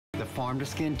The farm to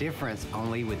skin difference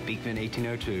only with Beekman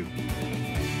 1802.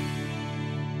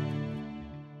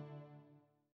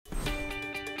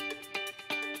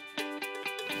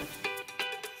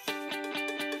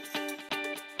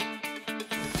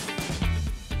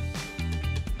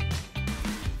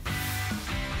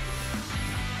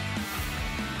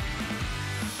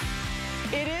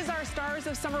 It is our Stars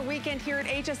of Summer weekend here at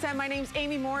HSN. My name's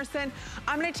Amy Morrison.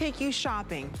 I'm gonna take you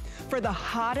shopping for the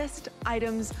hottest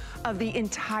items of the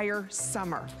entire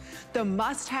summer. The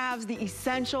must-haves, the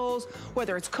essentials,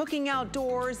 whether it's cooking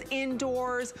outdoors,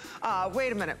 indoors.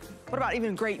 Wait a minute, what about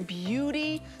even great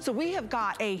beauty? So we have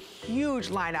got a huge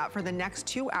lineup for the next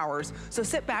 2 hours. So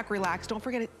sit back, relax. Don't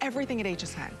forget everything at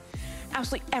HSN.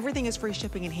 Absolutely everything is free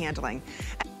shipping and handling.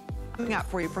 Coming up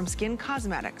for you from Skin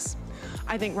Cosmetics.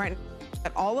 I think right now,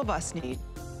 that all of us need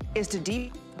is to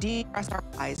de-stress our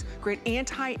eyes, great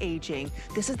anti-aging.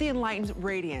 This is the Enlightened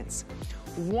Radiance.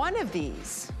 One of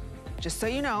these, just so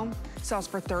you know, sells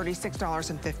for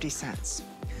 $36.50.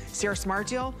 See our smart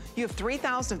deal? You have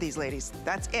 3,000 of these, ladies.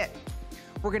 That's it.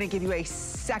 We're gonna give you a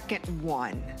second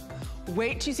one.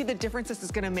 Wait till you see the difference this is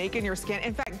gonna make in your skin.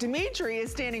 In fact, Dimitri is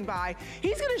standing by.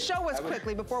 He's gonna show us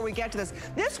quickly before we get to this.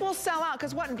 This will sell out,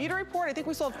 because what, in Beauty Report, I think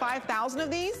we sold 5,000 of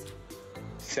these?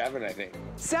 7, I think.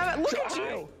 7, look at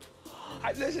you.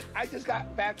 Listen, I just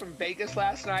got back from Vegas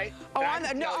last night. Oh,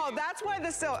 that's why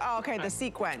the the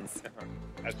sequins.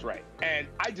 That's right. And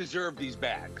I deserve these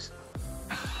bags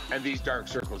and these dark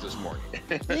circles this morning.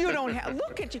 You don't have,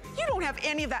 look at you. You don't have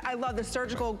any of that. I love the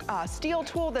surgical steel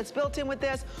tool that's built in with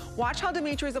this. Watch how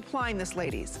Dimitri's applying this,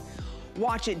 ladies.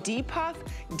 Watch it depuff,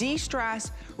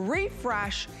 de-stress,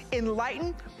 refresh,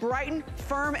 enlighten, brighten,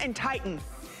 firm, and tighten.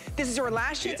 This is your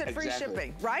last chance at free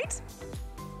shipping, right?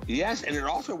 Yes, and it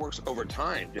also works over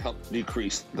time to help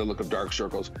decrease the look of dark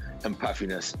circles and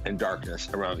puffiness and darkness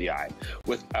around the eye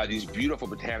with these beautiful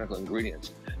botanical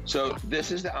ingredients. So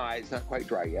this is the eye. It's not quite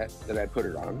dry yet that I put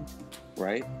it on,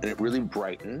 right? And it really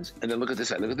brightens. And then look at this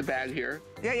side. Look at the bag here.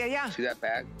 Yeah. See that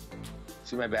bag?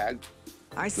 See my bag?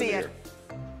 I see it.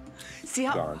 See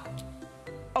how? Gone.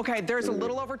 Okay, there's a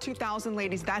little over 2,000,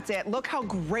 ladies. That's it. Look how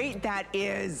great that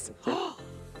is.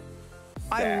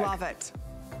 I love it.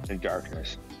 And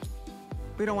darkness.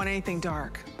 We don't want anything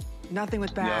dark. Nothing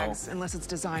with bags unless it's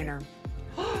designer.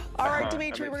 All right,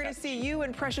 Dimitri, we're gonna see you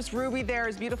and Precious Ruby there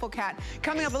as beautiful cat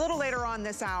coming up a little later on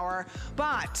this hour.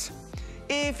 But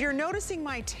if you're noticing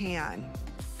my tan,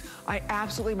 I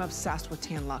absolutely am obsessed with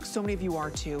Tan Luxe. So many of you are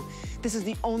too. This is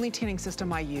the only tanning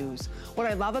system I use. What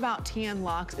I love about Tan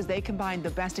Luxe is they combine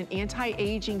the best in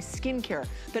anti-aging skincare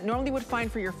that normally would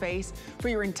find for your face, for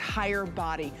your entire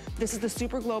body. This is the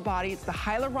Super Glow Body. It's the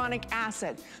hyaluronic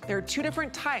acid. There are 2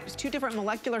 different types, 2 different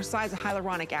molecular sizes of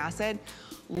hyaluronic acid.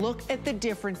 Look at the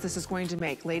difference this is going to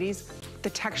make. Ladies, the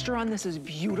texture on this is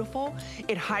beautiful.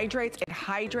 It hydrates,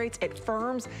 it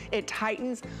firms, it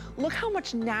tightens. Look how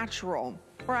much natural,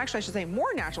 or actually I should say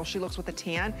more natural she looks with a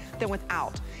tan than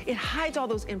without. It hides all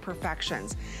those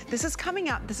imperfections. This is coming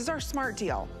up, this is our smart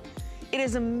deal. It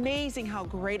is amazing how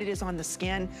great it is on the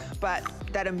skin, but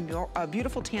that a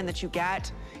beautiful tan that you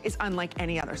get is unlike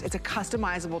any others. It's a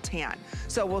customizable tan.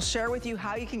 So we'll share with you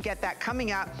how you can get that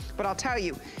coming up, but I'll tell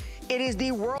you, it is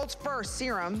the world's first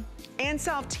serum and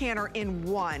self-tanner in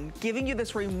one, giving you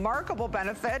this remarkable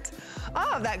benefit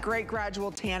of that great gradual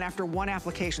tan after 1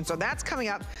 application. So that's coming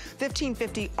up,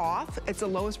 $15.50 off. It's the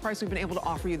lowest price we've been able to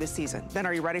offer you this season. Then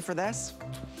are you ready for this?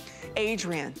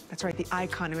 Adrienne, that's right, the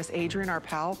icon, Miss Adrienne, our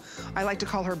pal, I like to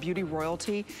call her beauty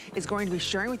royalty, is going to be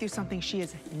sharing with you something she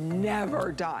has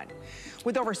never done.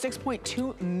 With over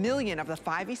 6.2 million of the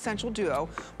 5 essential duo,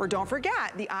 where don't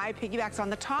forget, the eye piggybacks on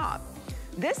the top.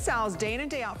 This sells day in and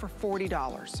day out for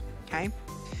 $40, okay?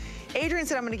 Adrienne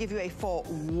said I'm gonna give you a full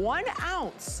 1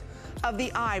 ounce of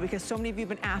the eye because so many of you have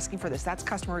been asking for this. That's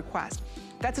customer request.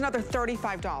 That's another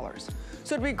 $35.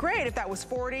 So it'd be great if that was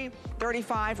 40,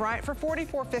 35, right? For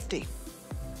 $44.50.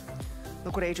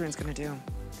 Look what Adrienne's gonna do.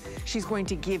 She's going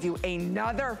to give you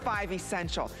another 5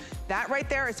 essential. That right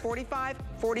there is 45,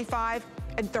 45,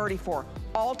 and 34.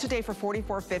 All today for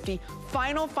 $44.50.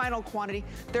 Final quantity.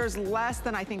 There's less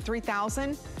than, I think,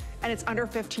 3,000, and it's under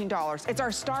 $15. It's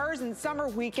our Stars and Summer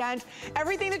weekend.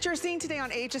 Everything that you're seeing today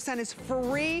on HSN is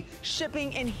free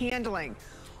shipping and handling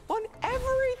on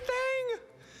everything.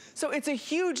 So it's a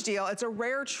huge deal. It's a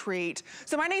rare treat.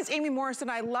 So my name's Amy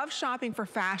Morrison. I love shopping for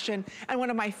fashion. And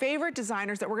one of my favorite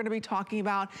designers that we're gonna be talking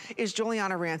about is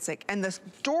Giuliana Rancic. And this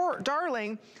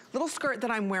darling little skirt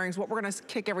that I'm wearing is what we're gonna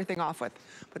kick everything off with.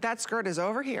 But that skirt is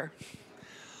over here.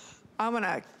 I'm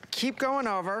gonna keep going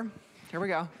over. Here we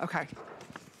go, okay.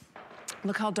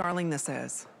 Look how darling this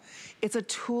is. It's a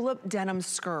tulip denim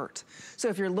skirt. So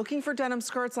if you're looking for denim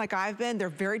skirts like I've been, they're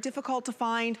very difficult to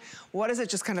find. What is it?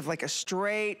 Just kind of like a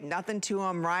straight, nothing to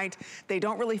them, right? They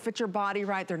don't really fit your body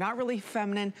right. They're not really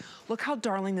feminine. Look how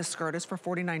darling this skirt is for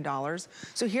 $49.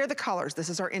 So here are the colors. This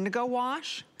is our indigo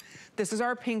wash. This is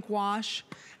our pink wash.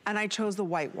 And I chose the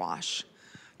white wash,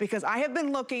 because I have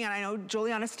been looking, and I know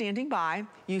Juliana's standing by.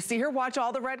 You see her watch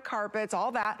all the red carpets,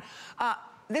 all that.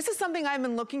 This is something I've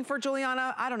been looking for,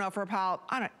 Juliana, I don't know, for about,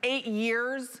 8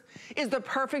 years, is the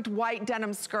perfect white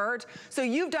denim skirt. So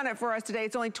you've done it for us today.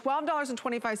 It's only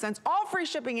 $12.25, all free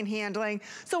shipping and handling.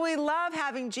 So we love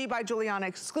having G by Juliana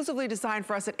exclusively designed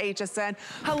for us at HSN.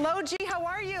 Hello, G, how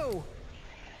are you?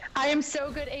 I am so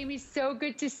good, Amy. So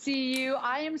good to see you.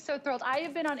 I am so thrilled. I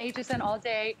have been on HSN all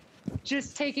day,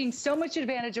 just taking so much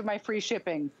advantage of my free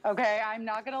shipping. Okay, I'm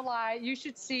not gonna lie. You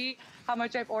should see how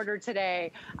much I've ordered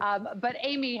today. But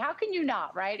Amy, how can you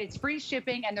not, right? It's free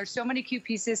shipping and there's so many cute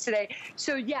pieces today.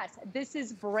 So yes, this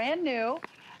is brand new.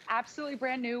 Absolutely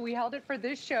brand new. We held it for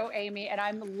this show, Amy, and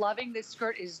I'm loving this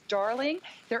skirt. Is darling.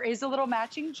 There is a little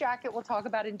matching jacket we'll talk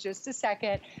about in just a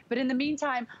second. But in the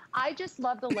meantime, I just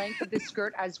love the length of this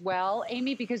skirt as well,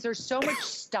 Amy, because there's so much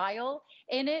style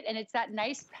in it, and it's that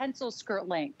nice pencil skirt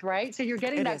length, right? So you're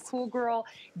getting that cool girl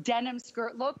denim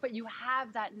skirt look, but you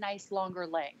have that nice longer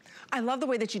length. I love the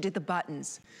way that you did the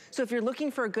buttons. So if you're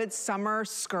looking for a good summer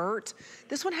skirt,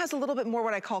 this one has a little bit more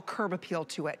what I call curb appeal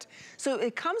to it. So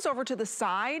it comes over to the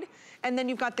side, and then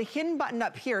you've got the hidden button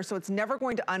up here, so it's never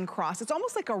going to uncross. It's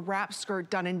almost like a wrap skirt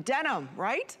done in denim,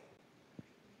 right?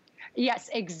 Yes,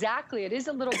 exactly. It is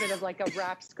a little bit of like a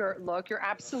wrap skirt look. You're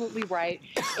absolutely right.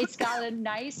 It's got a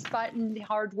nice button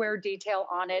hardware detail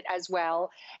on it as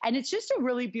well. And it's just a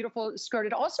really beautiful skirt.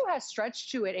 It also has stretch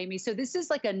to it, Amy. So this is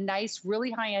like a nice,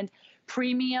 really high-end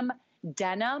premium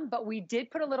denim, but we did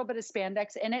put a little bit of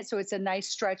spandex in it, so it's a nice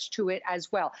stretch to it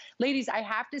as well. Ladies, I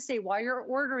have to say, while you're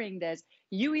ordering this,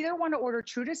 you either want to order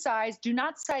true to size. Do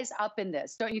not size up in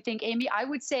this, don't you think, Amy? I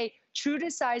would say true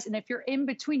to size, and if you're in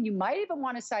between, you might even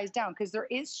want to size down because there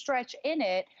is stretch in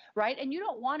it, right? And you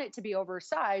don't want it to be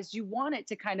oversized. You want it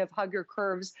to kind of hug your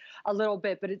curves a little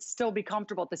bit, but it still be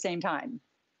comfortable at the same time.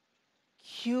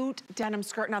 Cute denim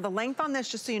skirt. Now the length on this,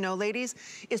 just so you know, ladies,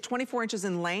 is 24 inches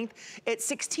in length. It's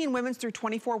 16 women's through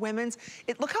 24 women's.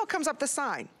 Look how it comes up the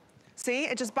side. See,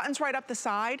 it just buttons right up the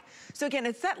side. So again,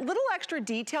 it's that little extra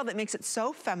detail that makes it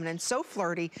so feminine, so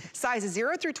flirty. Sizes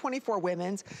 0 through 24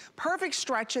 women's. Perfect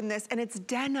stretch in this, and it's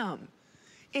denim.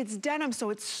 It's denim, so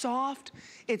it's soft.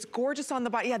 It's gorgeous on the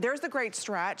body. Yeah, there's the great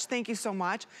stretch. Thank you so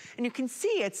much. And you can see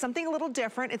it's something a little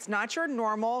different. It's not your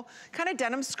normal kind of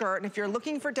denim skirt. And if you're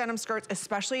looking for denim skirts,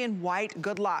 especially in white,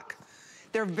 good luck.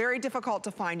 They're very difficult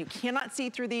to find. You cannot see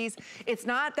through these. It's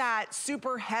not that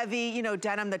super heavy, you know,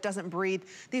 denim that doesn't breathe.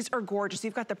 These are gorgeous.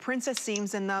 You've got the princess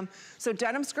seams in them. So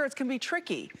denim skirts can be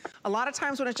tricky. A lot of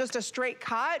times when it's just a straight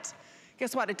cut,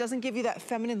 guess what? It doesn't give you that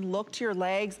feminine look to your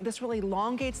legs. This really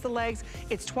elongates the legs.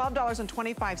 It's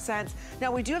 $12.25.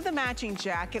 Now we do have the matching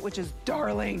jacket, which is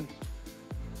darling.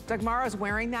 Dagmara is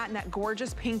wearing that in that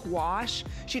gorgeous pink wash.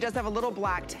 She does have a little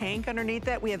black tank underneath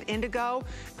it. We have indigo.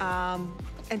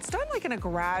 It's done like in a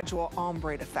gradual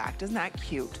ombre effect. Isn't that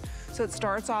cute? So it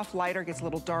starts off lighter, gets a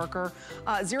little darker.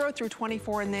 0 through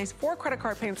 24 in these, 4 credit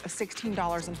card payments of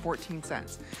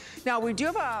 $16.14. Now we do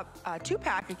have a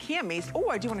 2-pack of camis. Oh,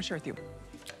 I do want to share with you.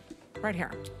 Right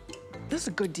here. This is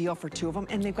a good deal for 2 of them,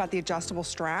 and they've got the adjustable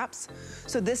straps.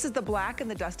 So this is the black and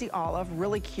the dusty olive,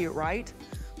 really cute, right?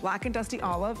 Black and dusty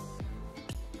olive.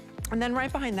 And then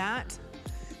right behind that,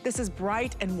 this is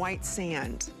bright and white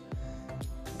sand.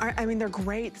 I mean, they're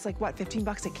great. It's like, what, 15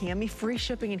 bucks a cami? Free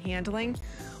shipping and handling.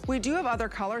 We do have other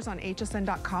colors on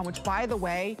hsn.com, which, by the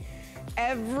way,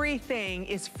 everything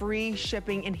is free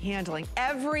shipping and handling.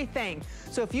 Everything.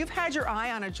 So if you've had your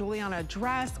eye on a Juliana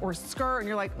dress or skirt and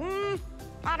you're like,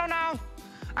 I don't know,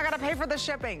 I gotta pay for the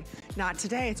shipping. Not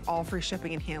today, it's all free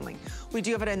shipping and handling. We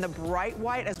do have it in the bright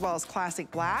white as well as classic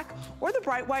black, or the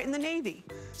bright white and the navy.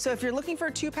 So if you're looking for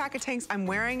a 2-pack of tanks, I'm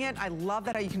wearing it. I love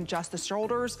that you can adjust the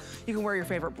shoulders. You can wear your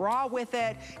favorite bra with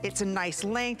it. It's a nice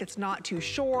length, it's not too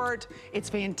short. It's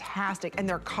fantastic, and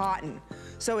they're cotton.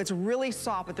 So it's really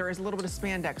soft, but there is a little bit of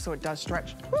spandex, so it does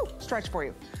stretch. Woo, stretch for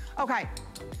you. Okay,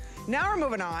 now we're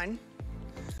moving on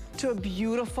to a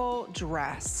beautiful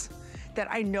dress that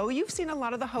I know you've seen a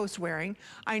lot of the hosts wearing.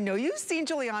 I know you've seen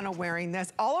Juliana wearing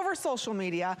this all over social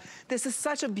media. This is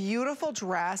such a beautiful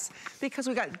dress because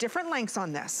we got different lengths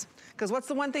on this. Because what's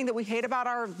the one thing that we hate about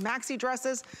our maxi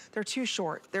dresses? They're too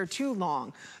short, they're too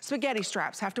long. Spaghetti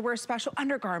straps, have to wear special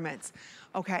undergarments.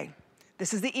 Okay,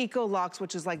 This is the Eco Luxe,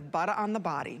 which is like butter on the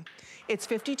body. It's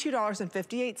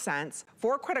 $52.58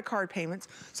 for credit card payments.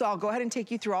 So I'll go ahead and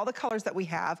take you through all the colors that we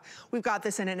have. We've got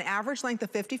this in an average length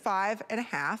of 55.5. We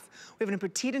have it in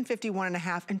petite in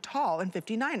 51.5 and tall in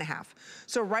 59.5.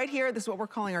 So right here, this is what we're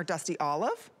calling our Dusty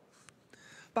Olive.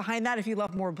 Behind that, if you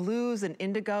love more blues and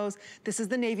indigos, this is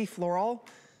the Navy Floral.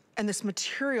 And this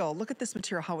material, look at this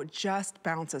material, how it just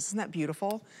bounces. Isn't that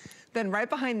beautiful? Then right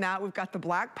behind that, we've got the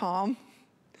Black Palm.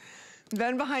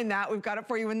 Then behind that, we've got it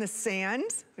for you in the Sand,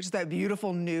 which is that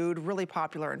beautiful nude, really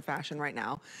popular in fashion right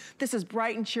now. This is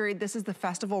bright and cheery. This is the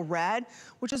Festival Red,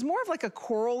 which is more of like a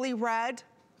corally red.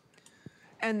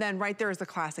 And then right there is the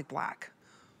Classic Black.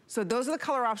 So those are the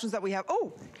color options that we have.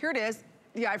 Oh, here it is,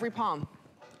 the Ivory Palm.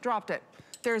 Dropped it.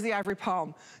 There's the Ivory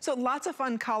Palm. So lots of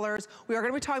fun colors. We are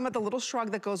gonna be talking about the little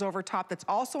shrug that goes over top that's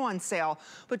also on sale.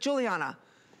 But Juliana,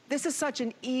 this is such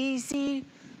an easy,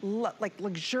 like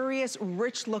luxurious,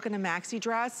 rich look in a maxi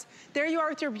dress. There you are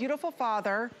with your beautiful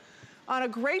father on a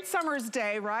great summer's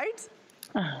day, right?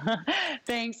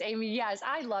 Thanks, Amy. Yes,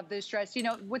 I love this dress. You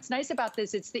know, what's nice about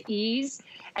this, it's the ease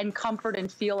and comfort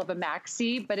and feel of a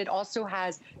maxi, but it also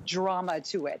has drama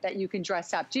to it that you can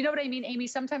dress up. Do you know what I mean, Amy?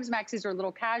 Sometimes maxis are a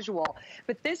little casual,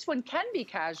 but this one can be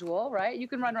casual, right? You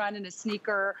can run around in a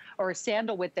sneaker or a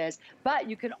sandal with this, but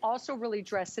you can also really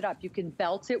dress it up. You can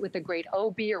belt it with a great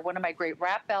OB or one of my great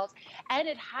wrap belts, and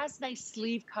it has nice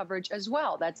sleeve coverage as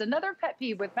well. That's another pet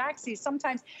peeve with maxis.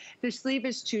 Sometimes the sleeve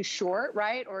is too short,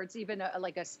 right? Or it's even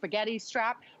like a spaghetti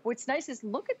strap. What's nice is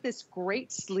look at this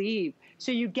great sleeve.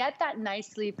 So you get that nice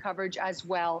sleeve coverage as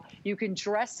well. You can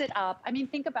dress it up. I mean,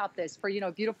 think about this for, you know,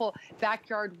 a beautiful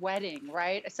backyard wedding,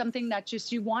 right? Something that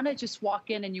just, you want to just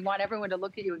walk in and you want everyone to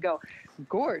look at you and go,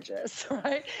 gorgeous,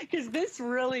 right? Because this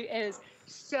really is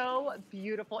so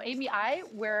beautiful. Amy, I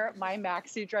wear my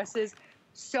maxi dresses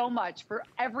so much for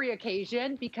every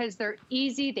occasion because they're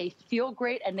easy, they feel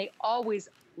great, and they always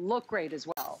look great as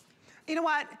well. You know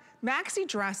what? Maxi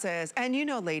dresses, and you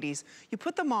know, ladies, you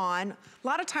put them on, a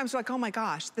lot of times you're like, oh my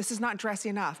gosh, this is not dressy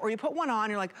enough. Or you put one on,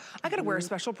 you're like, I gotta wear a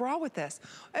special bra with this.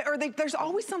 Or there's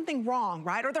always something wrong,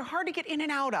 right? Or they're hard to get in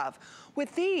and out of.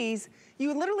 With these,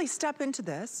 you literally step into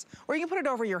this, or you can put it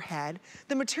over your head.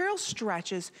 The material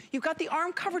stretches, you've got the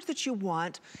arm coverage that you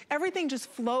want, everything just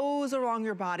flows along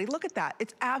your body. Look at that,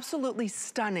 it's absolutely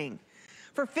stunning.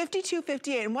 For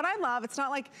 $52.58, and what I love, it's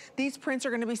not like these prints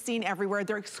are gonna be seen everywhere,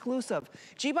 they're exclusive.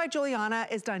 G by Juliana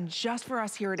is done just for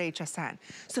us here at HSN.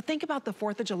 So think about the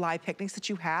 4th of July picnics that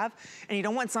you have, and you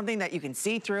don't want something that you can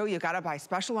see through, you gotta buy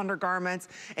special undergarments,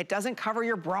 it doesn't cover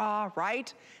your bra,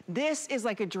 right? This is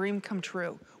like a dream come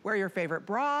true. Wear your favorite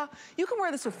bra. You can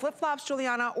wear this with flip-flops,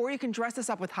 Juliana, or you can dress this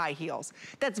up with high heels.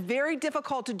 That's very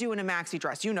difficult to do in a maxi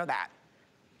dress, you know that.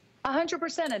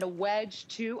 100%, and a wedge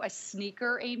too, a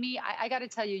sneaker, Amy. I got to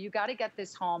tell you, you got to get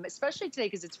this home, especially today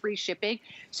because it's free shipping.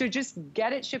 So just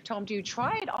get it shipped home to you.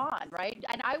 Try it on, right?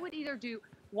 And I would either do,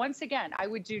 once again, I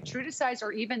would do true to size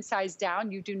or even size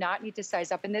down. You do not need to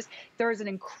size up in this. There is an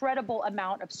incredible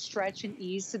amount of stretch and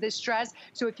ease to this dress.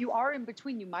 So if you are in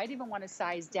between, you might even want to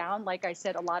size down. Like I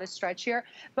said, a lot of stretch here,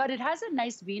 but it has a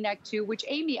nice V-neck too, which,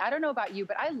 Amy, I don't know about you,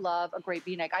 but I love a great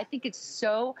V-neck. I think it's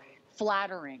so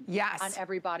flattering on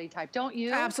every body type, don't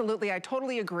you? Absolutely, I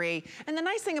totally agree. And the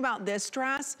nice thing about this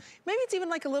dress, maybe it's even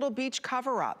like a little beach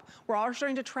cover-up. We're all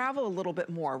starting to travel a little bit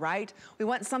more, right? We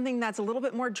want something that's a little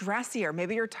bit more dressier.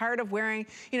 Maybe you're tired of wearing,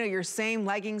 you know, your same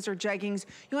leggings or jeggings.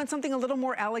 You want something a little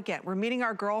more elegant. We're meeting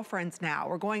our girlfriends now.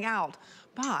 We're going out.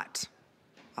 But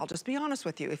I'll just be honest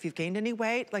with you. If you've gained any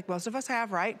weight, like most of us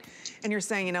have, right? And you're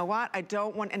saying, you know what? I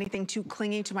don't want anything too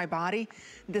clingy to my body.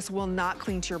 This will not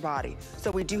cling to your body.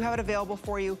 So we do have it available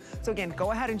for you. So again,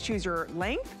 go ahead and choose your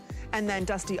length, and then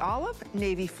Dusty Olive,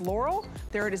 Navy Floral.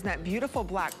 There it is in that beautiful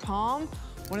Black Palm.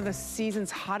 One of the season's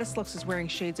hottest looks is wearing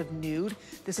shades of nude.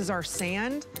 This is our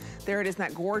Sand. There it is in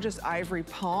that gorgeous Ivory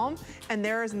Palm. And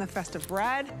there is in the Festive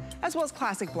Red, as well as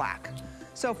Classic Black.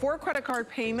 So 4 credit card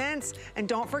payments, and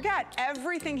don't forget,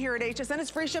 everything here at HSN is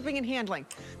free shipping and handling.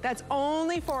 That's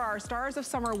only for our Stars of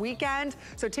Summer weekend,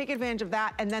 so take advantage of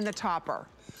that, and then the topper.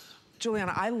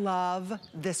 Juliana, I love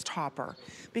this topper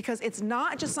because it's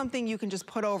not just something you can just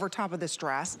put over top of this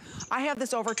dress. I have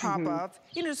this over top of,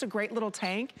 you know, just a great little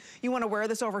tank. You wanna wear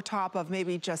this over top of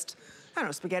maybe just, I don't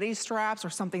know, spaghetti straps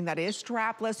or something that is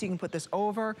strapless. You can put this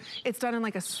over. It's done in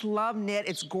like a slub knit.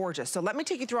 It's gorgeous. So let me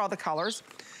take you through all the colors,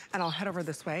 and I'll head over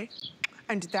this way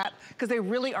and do that, because they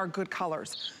really are good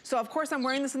colors. So of course I'm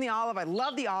wearing this in the olive. I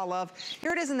love the olive.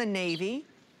 Here it is in the navy.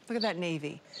 Look at that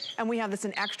navy. And we have this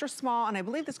in extra small, and I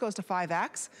believe this goes to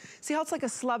 5X. See how it's like a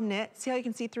slub knit? See how you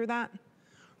can see through that?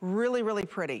 Really, really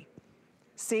pretty.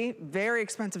 See, very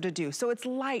expensive to do. So it's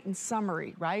light and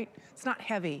summery, right? It's not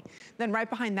heavy. Then right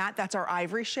behind that, that's our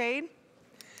ivory shade.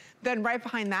 Then right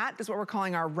behind that is what we're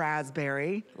calling our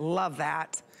raspberry. Love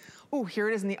that. Oh, here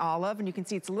it is in the olive, and you can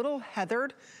see it's a little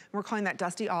heathered, and we're calling that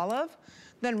dusty olive.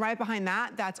 Then right behind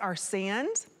that, that's our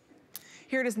sand.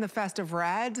 Here it is in the festive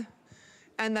red,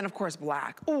 and then of course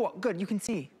black. Oh, good, you can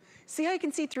see. See how you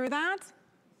can see through that?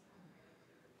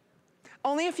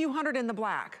 Only a few hundred in the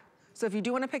black. So if you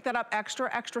do want to pick that up, extra,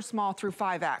 extra small through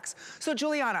 5X. So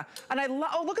Juliana, and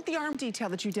oh, look at the arm detail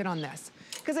that you did on this.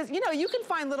 Because you know, you can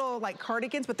find little like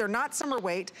cardigans, but they're not summer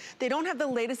weight. They don't have the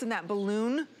latest in that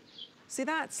balloon. See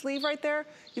that sleeve right there?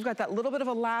 You've got that little bit of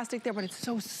elastic there, but it's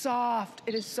so soft.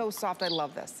 It is so soft, I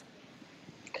love this.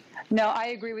 No, I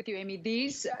agree with you, Amy.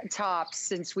 These tops,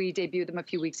 since we debuted them a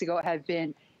few weeks ago, have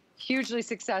been hugely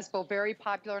successful, very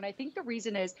popular. And I think the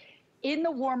reason is, in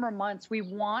the warmer months, we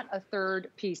want a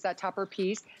third piece, that topper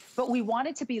piece, but we want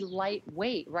it to be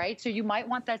lightweight, right? So you might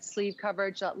want that sleeve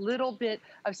coverage, that little bit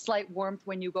of slight warmth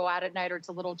when you go out at night or it's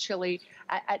a little chilly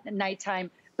at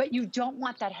nighttime, but you don't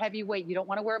want that heavy weight. You don't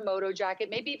want to wear a moto jacket.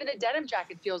 Maybe even a denim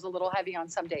jacket feels a little heavy on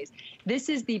some days. This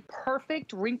is the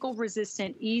perfect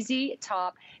wrinkle-resistant, easy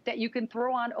top that you can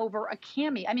throw on over a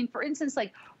cami. I mean, for instance,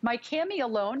 like my cami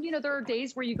alone, you know, there are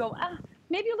days where you go,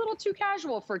 maybe a little too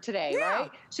casual for today,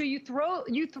 right? So you throw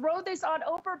this on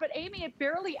over, but Amy, it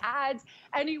barely adds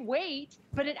any weight,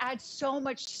 but it adds so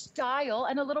much style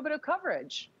and a little bit of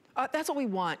coverage. That's what we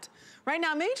want. Right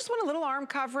now, maybe you just want a little arm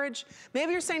coverage.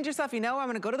 Maybe you're saying to yourself, you know, I'm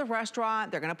gonna go to the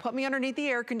restaurant, they're gonna put me underneath the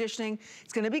air conditioning,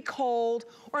 it's gonna be cold,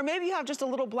 or maybe you have just a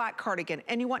little black cardigan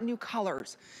and you want new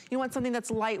colors. You want something that's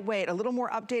lightweight, a little more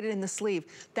updated in the sleeve.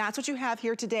 That's what you have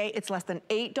here today. It's less than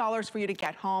 $8 for you to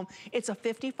get home. It's a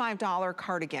 $55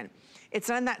 cardigan. It's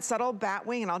in that subtle bat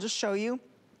wing, and I'll just show you.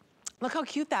 Look how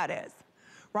cute that is,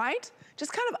 right?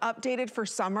 Just kind of updated for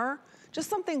summer. Just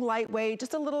something lightweight,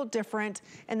 just a little different.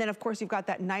 And then of course you've got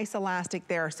that nice elastic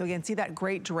there. So again, see that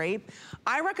great drape?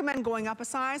 I recommend going up a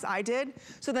size, I did.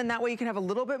 So then that way you can have a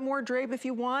little bit more drape if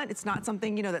you want. It's not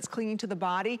something, you know, that's clinging to the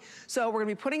body. So we're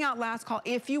gonna be putting out last call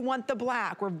if you want the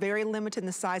black. We're very limited in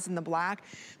the size in the black.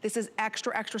 This is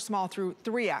extra, extra small through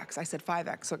 3X. I said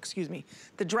 5X, so excuse me.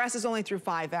 The dress is only through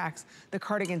 5X, the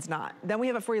cardigan's not. Then we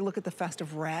have it for you, look at the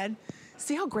festive red.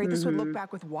 See how great this would look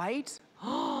back with white?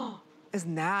 Oh.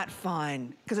 Isn't that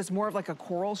fun? Because it's more of like a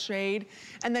coral shade.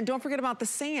 And then don't forget about the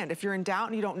sand. If you're in doubt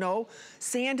and you don't know,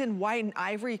 sand and white and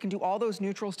ivory, you can do all those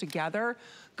neutrals together.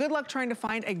 Good luck trying to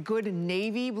find a good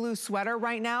navy blue sweater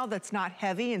right now that's not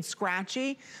heavy and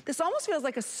scratchy. This almost feels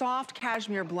like a soft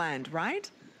cashmere blend,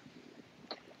 right?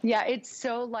 Yeah, it's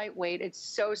so lightweight. It's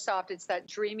so soft. It's that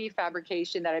dreamy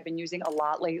fabrication that I've been using a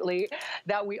lot lately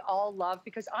that we all love,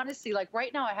 because honestly, like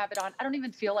right now I have it on, I don't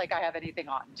even feel like I have anything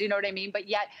on. Do you know what I mean? But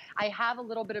yet I have a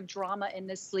little bit of drama in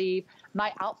this sleeve.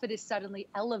 My outfit is suddenly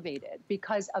elevated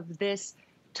because of this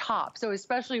top. So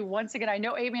especially, once again, I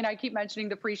know Amy and I keep mentioning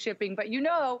the free shipping, but you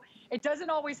know, it doesn't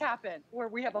always happen where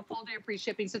we have a full day of free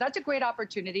shipping. So that's a great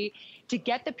opportunity to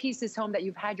get the pieces home that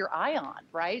you've had your eye on,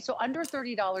 right? So under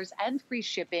 $30 and free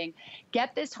shipping,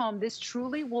 get this home. This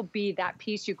truly will be that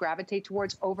piece you gravitate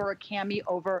towards over a cami,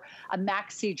 over a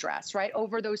maxi dress, right?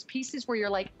 Over those pieces where you're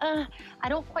like, I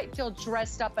don't quite feel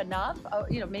dressed up enough.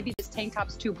 You know, maybe this tank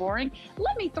top's too boring.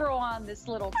 Let me throw on this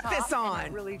little top. Put this on. And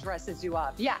it really dresses you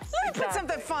up. Yes, Let me put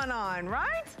something fun on,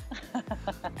 right?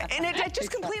 And it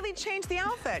just completely changed the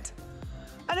outfit.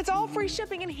 And it's all free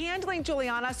shipping and handling,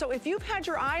 Juliana. So if you've had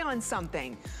your eye on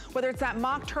something, whether it's that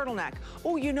mock turtleneck.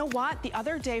 Oh, you know what? The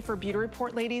other day for Beauty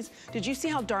Report, ladies, did you see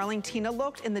how darling Tina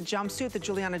looked in the jumpsuit, the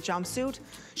Juliana jumpsuit?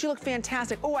 She looked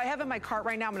fantastic. Oh, I have in my cart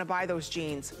right now. I'm gonna buy those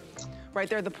jeans. Right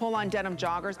there, the pull-on denim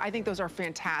joggers. I think those are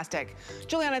fantastic.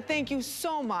 Juliana, thank you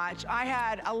so much. I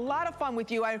had a lot of fun with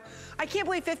you. I can't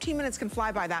believe 15 minutes can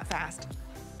fly by that fast.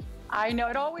 I know,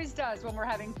 it always does when we're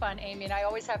having fun, Amy, and I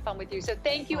always have fun with you. So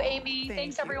thank you, Amy.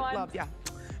 Thanks, everyone. Love ya.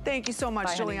 Thank you so much,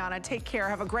 Bye, Juliana. honey. Take care.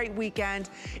 Have a great weekend.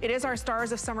 It is our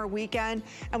Stars of Summer weekend,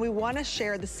 and we want to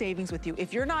share the savings with you.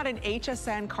 If you're not an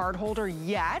HSN card holder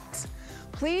yet,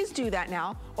 please do that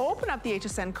now. Open up the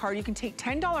HSN card. You can take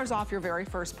 $10 off your very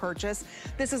first purchase.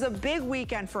 This is a big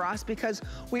weekend for us because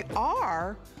we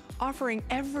are offering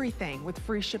everything with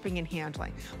free shipping and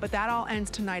handling. But that all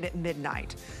ends tonight at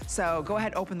midnight. So go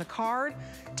ahead, open the card,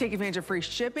 take advantage of free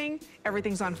shipping.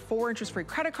 Everything's on 4 interest-free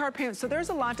credit card payments. So there's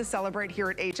a lot to celebrate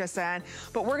here at HSN.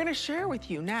 But we're gonna share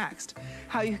with you next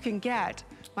how you can get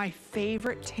my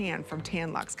favorite tan from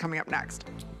Tan Luxe coming up next.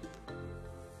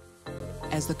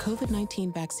 As the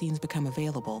COVID-19 vaccines become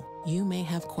available, you may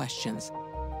have questions.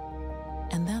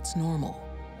 And that's normal.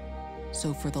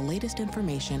 So for the latest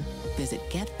information, visit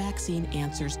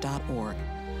getvaccineanswers.org.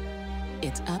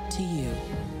 It's up to you.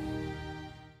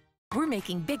 We're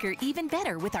making bigger even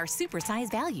better with our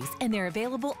supersize values, and they're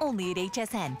available only at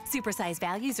HSN. Supersize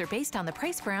values are based on the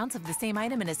price per ounce of the same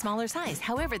item in a smaller size.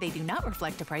 However, they do not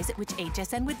reflect a price at which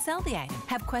HSN would sell the item.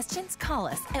 Have questions? Call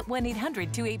us at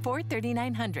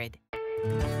 1-800-284-3900.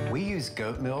 We use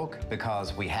goat milk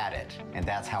because we had it, and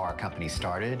that's how our company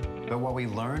started. But what we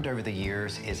learned over the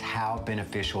years is how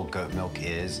beneficial goat milk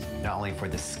is, not only for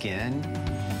the skin,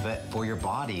 but for your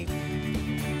body.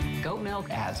 Goat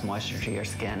milk adds moisture to your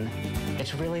skin.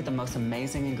 It's really the most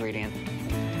amazing ingredient.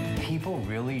 People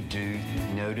really do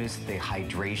notice the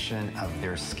hydration of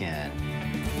their skin.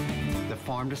 The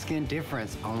farm-to-skin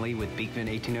difference only with Beekman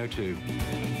 1802.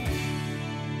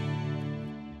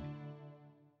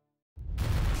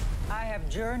 I have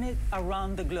journeyed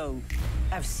around the globe.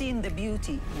 I've seen the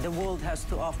beauty the world has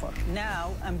to offer.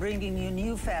 Now I'm bringing you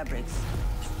new fabrics,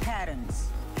 patterns,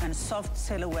 and soft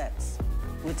silhouettes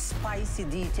with spicy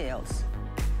details.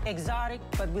 Exotic,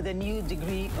 but with a new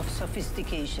degree of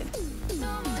sophistication.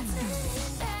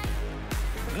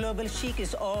 Global Chic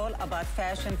is all about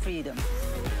fashion freedom.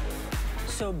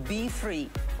 So be free.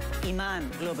 Iman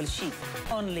Global Chic,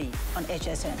 only on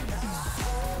HSN.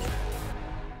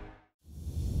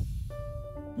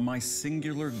 My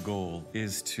singular goal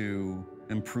is to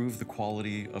improve the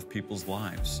quality of people's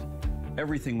lives.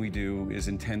 Everything we do is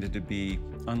intended to be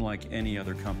unlike any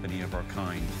other company of our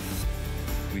kind.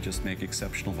 We just make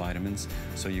exceptional vitamins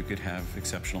so you could have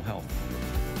exceptional health.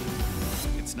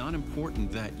 It's not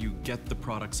important that you get the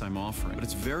products I'm offering, but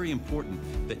it's very important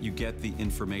that you get the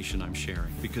information I'm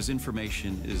sharing, because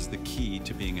information is the key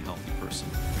to being a healthy person.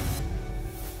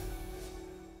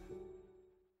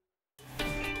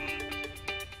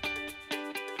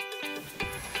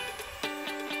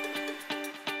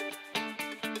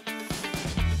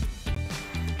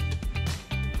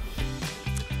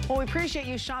 Well, we appreciate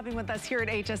you shopping with us here at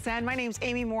HSN. My name's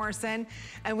Amy Morrison,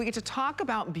 and we get to talk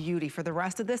about beauty for the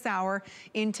rest of this hour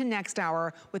into next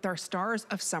hour with our stars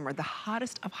of summer, the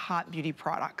hottest of hot beauty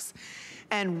products.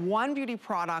 And one beauty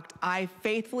product I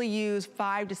faithfully use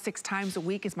 5 to 6 times a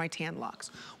week is my Tan Luxe.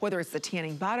 Whether it's the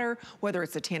tanning butter, whether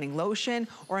it's the tanning lotion,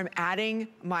 or I'm adding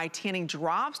my tanning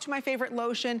drops to my favorite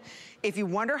lotion. If you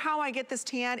wonder how I get this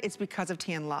tan, it's because of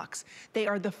Tan Luxe. They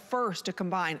are the first to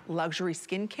combine luxury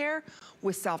skincare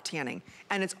with self-tanning,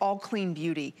 and it's all clean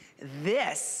beauty.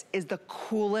 This is the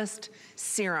coolest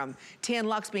serum. Tan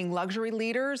Luxe being luxury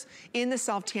leaders in the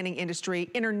self-tanning industry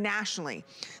internationally.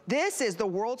 This is the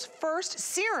world's first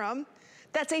serum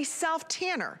that's a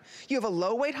self-tanner. You have a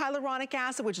low-weight hyaluronic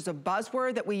acid, which is a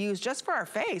buzzword that we use just for our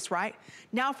face, right?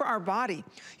 Now for our body.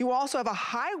 You also have a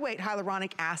high-weight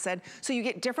hyaluronic acid, so you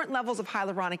get different levels of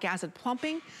hyaluronic acid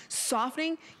plumping,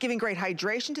 softening, giving great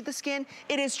hydration to the skin.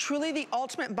 It is truly the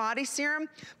ultimate body serum.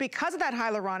 Because of that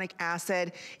hyaluronic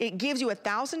acid, it gives you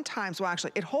 1,000 times, well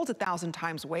actually, it holds 1,000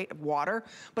 times weight of water,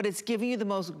 but it's giving you the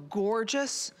most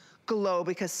gorgeous glow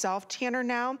because self-tanner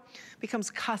now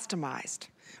becomes customized.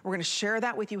 We're gonna share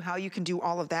that with you, how you can do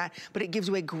all of that, but it gives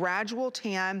you a gradual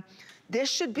tan. This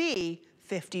should be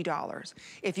 $50.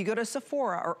 If you go to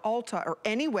Sephora or Ulta or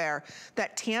anywhere,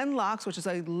 that Tan Luxe, which is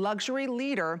a luxury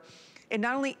leader in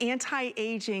not only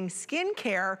anti-aging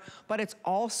skincare, but it's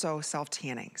also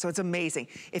self-tanning. So it's amazing.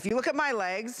 If you look at my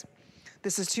legs,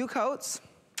 this is 2 coats,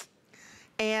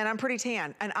 and I'm pretty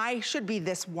tan, and I should be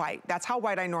this white. That's how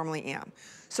white I normally am.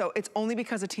 So it's only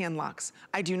because of Tan Luxe.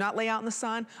 I do not lay out in the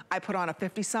sun. I put on a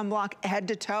 50 sunblock head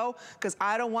to toe because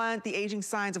I don't want the aging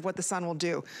signs of what the sun will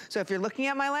do. So if you're looking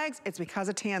at my legs, it's because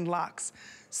of Tan Luxe.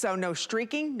 So no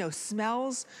streaking, no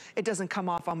smells. It doesn't come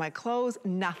off on my clothes,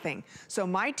 nothing. So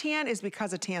my tan is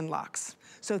because of Tan Luxe.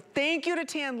 So thank you to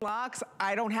Tan Luxe.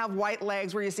 I don't have white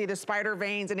legs where you see the spider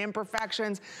veins and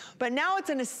imperfections, but now it's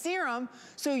in a serum,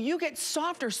 so you get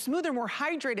softer, smoother, more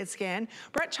hydrated skin.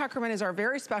 Brett Chuckerman is our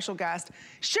very special guest.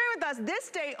 Share with us this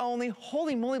day only.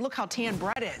 Holy moly, look how tan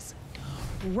Brett is.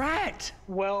 Brett.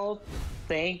 Well,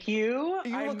 thank you.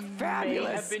 You look fabulous.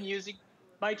 I have been using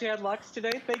my Tan Luxe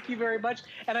today. Thank you very much.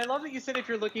 And I love that you said if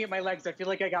you're looking at my legs, I feel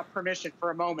like I got permission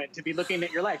for a moment to be looking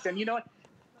at your legs. And you know what?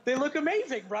 They look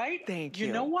amazing, right? Thank you.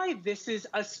 You know why this is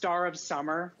a star of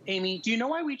summer, Amy? Do you know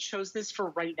why we chose this for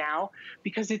right now?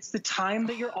 Because it's the time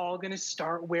that you're all going to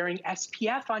start wearing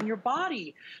SPF on your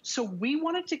body. So we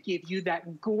wanted to give you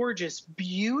that gorgeous,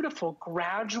 beautiful,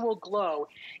 gradual glow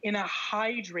in a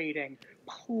hydrating,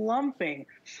 plumping,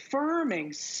 firming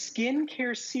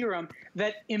skincare serum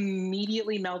that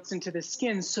immediately melts into the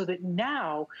skin so that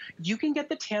now you can get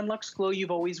the Tan Luxe glow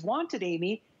you've always wanted,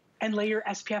 Amy, and lay your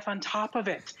SPF on top of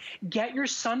it. Get your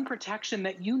sun protection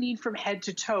that you need from head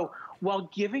to toe while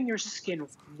giving your skin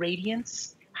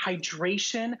radiance,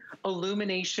 hydration,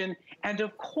 illumination, and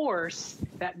of course,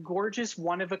 that gorgeous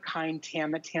one-of-a-kind tan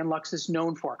that TanLuxe is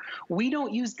known for. We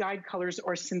don't use guide colors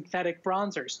or synthetic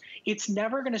bronzers. It's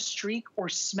never gonna streak or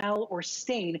smell or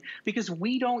stain because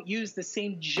we don't use the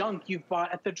same junk you've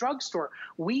bought at the drugstore.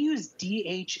 We use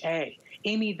DHA.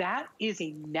 Amy, that is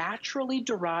a naturally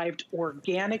derived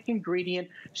organic ingredient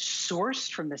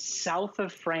sourced from the south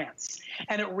of France.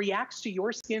 And it reacts to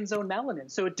your skin's own melanin.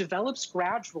 So it develops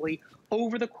gradually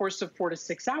over the course of 4 to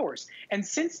 6 hours. And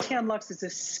since TanLuxe is a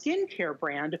skincare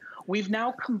brand, we've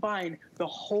now combined the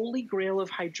holy grail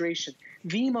of hydration,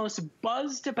 the most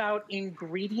buzzed about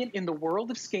ingredient in the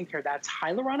world of skincare, that's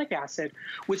hyaluronic acid,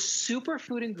 with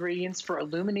superfood ingredients for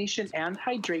illumination and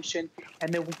hydration,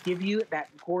 and then we give you that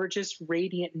gorgeous,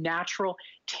 radiant, natural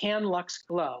TanLuxe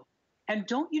glow. And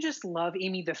don't you just love,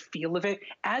 Amy, the feel of it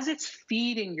as it's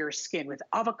feeding your skin with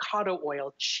avocado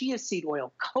oil, chia seed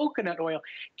oil, coconut oil,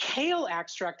 kale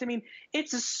extract? I mean,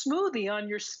 it's a smoothie on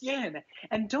your skin.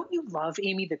 And don't you love,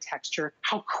 Amy, the texture,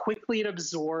 how quickly it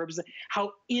absorbs,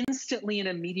 how instantly and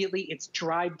immediately it's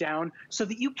dried down so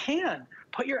that you can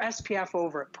put your SPF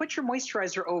over it, put your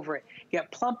moisturizer over it, get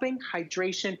plumping,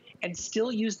 hydration, and still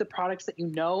use the products that you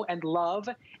know and love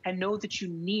and know that you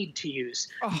need to use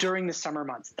during the summer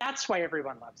months. That's why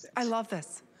everyone loves it. I love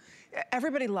this.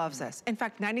 Everybody loves this. In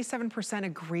fact, 97%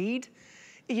 agreed.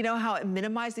 You know how it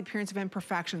minimized the appearance of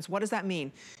imperfections. What does that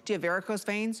mean? Do you have varicose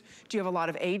veins? Do you have a lot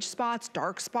of age spots,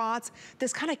 dark spots?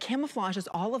 This kind of camouflages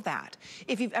all of that.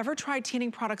 If you've ever tried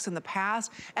tanning products in the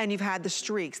past and you've had the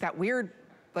streaks, that weird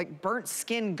like burnt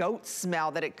skin goat smell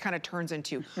that it kind of turns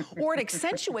into, or it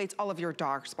accentuates all of your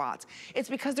dark spots. It's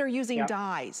because they're using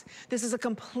dyes. This is a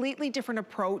completely different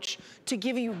approach to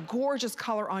giving you gorgeous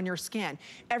color on your skin.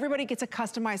 Everybody gets a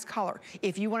customized color.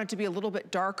 If you want it to be a little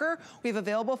bit darker, we have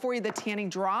available for you the tanning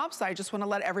drops. I just want to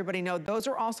let everybody know those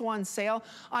are also on sale.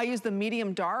 I use the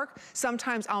medium dark.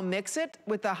 Sometimes I'll mix it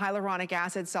with the hyaluronic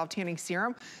acid self-tanning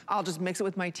serum. I'll just mix it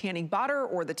with my tanning butter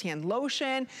or the tan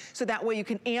lotion, so that way you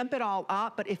can amp it all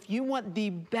up. But if you want the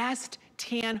best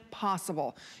tan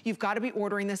possible, you've got to be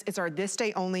ordering this. It's our this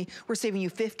day only. We're saving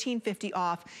you $15.50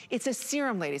 off. It's a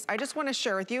serum, ladies. I just want to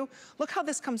share with you, look how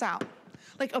this comes out.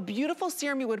 Like a beautiful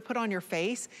serum you would put on your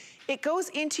face. It goes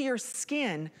into your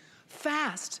skin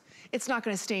fast. It's not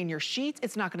going to stain your sheets.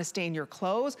 It's not going to stain your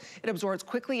clothes. It absorbs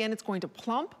quickly and it's going to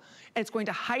plump. And it's going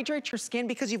to hydrate your skin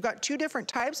because you've got two different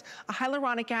types of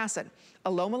hyaluronic acid,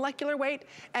 a low molecular weight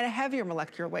and a heavier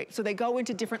molecular weight. So they go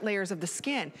into different layers of the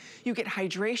skin. You get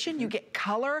hydration, you get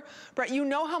color. Brett, you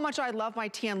know how much I love my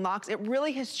TanLuxe. It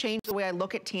really has changed the way I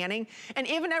look at tanning. And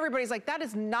even everybody's like, that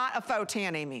is not a faux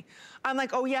tan, Amy. I'm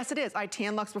like, oh yes, it is. I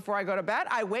TanLuxe before I go to bed.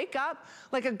 I wake up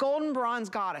like a golden bronze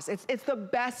goddess. It's the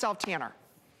best self-tanner.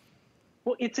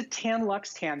 Well, it's a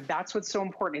TanLuxe tan. That's what's so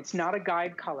important. It's not a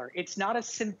guide color. It's not a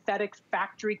synthetic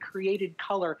factory-created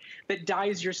color that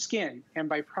dyes your skin and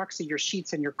by proxy your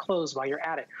sheets and your clothes while you're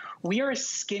at it. We are a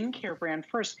skincare brand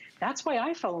first. That's why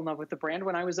I fell in love with the brand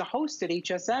when I was a host at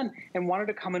HSN and wanted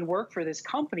to come and work for this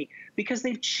company, because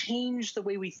they've changed the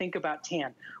way we think about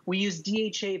tan. We use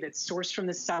DHA that's sourced from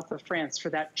the south of France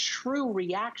for that true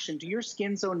reaction to your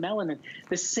skin's own melanin,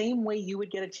 the same way you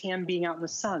would get a tan being out in the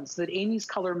sun, so that Amy's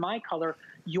color, my color,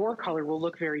 your color will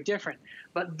look very different.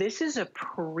 But this is a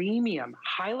premium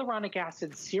hyaluronic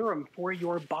acid serum for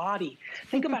your body.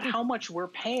 Think about how much we're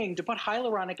paying to put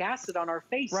hyaluronic acid on our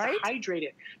face, to hydrate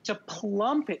it, to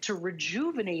plump it, to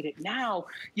rejuvenate it. Now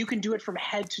you can do it from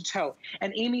head to toe.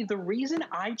 And Amy, the reason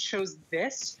I chose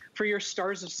this for your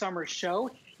Stars of Summer show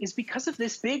is because of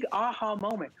this big aha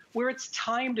moment where it's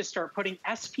time to start putting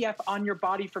SPF on your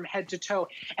body from head to toe.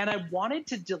 And I wanted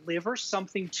to deliver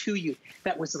something to you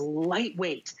that was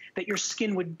lightweight, that your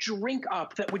skin would drink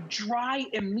up, that would dry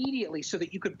immediately, so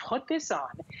that you could put this on,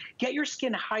 get your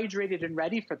skin hydrated and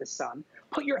ready for the sun,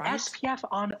 put your SPF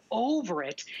on over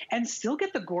it, and still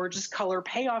get the gorgeous color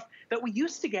payoff that we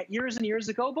used to get years and years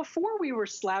ago before we were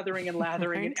slathering and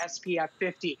lathering in SPF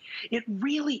 50. It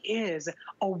really is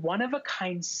a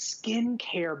one-of-a-kind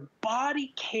skincare,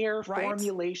 body care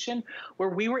formulation where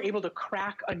we were able to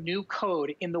crack a new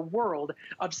code in the world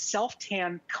of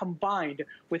self-tan combined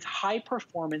with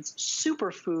high-performance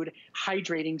superfood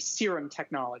hydrating serum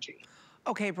technology.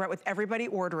 Okay, Brett, with everybody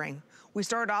ordering, we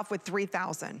started off with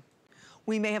 3,000.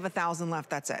 We may have 1,000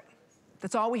 left, that's it.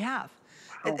 That's all we have.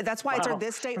 That's why it's our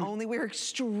this day only. We're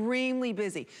extremely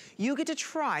busy. You get to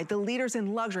try the leaders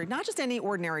in luxury, not just any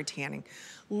ordinary tanning,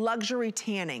 luxury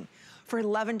tanning for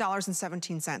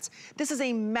 $11.17. This is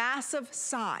a massive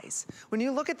size. When you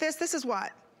look at this, this is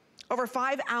what? over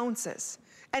 5 ounces.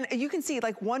 And you can see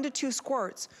like 1 to 2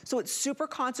 squirts. So it's super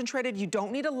concentrated. You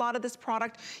don't need a lot of this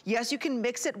product. Yes, you can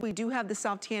mix it. We do have the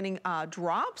self-tanning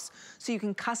drops, so you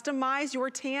can customize your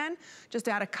tan. Just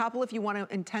add a couple if you want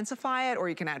to intensify it, or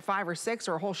you can add 5 or 6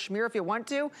 or a whole smear if you want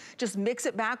to. Just mix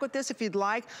it back with this if you'd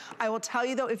like. I will tell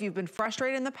you though, if you've been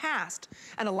frustrated in the past,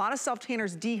 and a lot of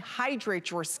self-tanners dehydrate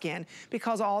your skin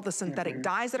because all the synthetic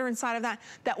dyes that are inside of that,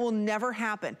 that will never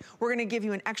happen. We're gonna give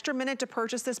you an extra minute to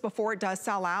purchase this before it does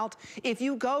sell out. If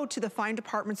you go to the fine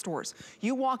department stores,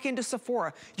 you walk into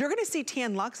Sephora, you're gonna see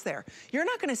Tan Luxe there. You're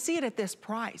not gonna see it at this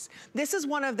price. This is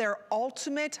one of their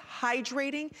ultimate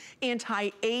hydrating,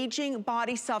 anti-aging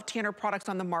body self-tanner products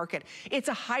on the market. It's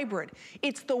a hybrid.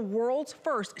 It's the world's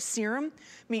first serum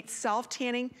meets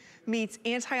self-tanning, meets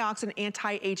antioxidant,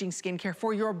 anti-aging skincare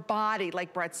for your body,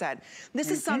 like Brett said. This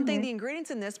is something, the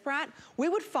ingredients in this, Brett, we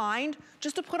would find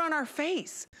just to put on our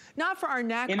face, not for our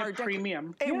neck. In a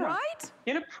premium. Right?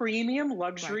 In a premium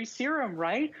luxury serum,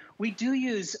 right? We do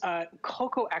use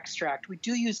cocoa extract. We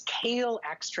do use kale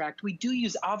extract. We do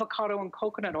use avocado and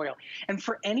coconut oil. And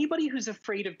for anybody who's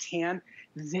afraid of tan,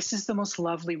 this is the most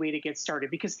lovely way to get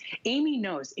started, because Amy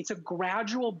knows it's a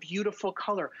gradual, beautiful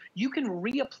color. You can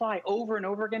reapply over and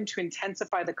over again to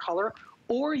intensify the color,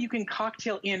 or you can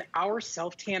cocktail in our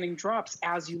self-tanning drops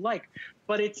as you like.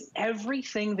 But it's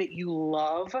everything that you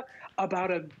love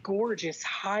about a gorgeous,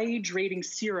 hydrating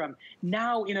serum,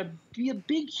 now in a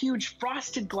big, huge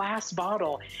frosted glass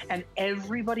bottle. And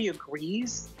everybody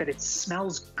agrees that it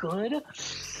smells good,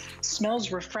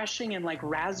 smells refreshing and like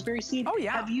raspberry seed. Oh,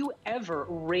 yeah. Have you ever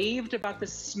raved about the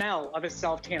smell of a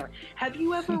self-tanner? Have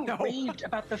you ever raved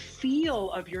about the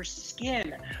feel of your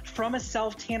skin from a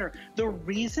self-tanner? The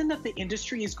reason that the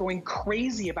industry is going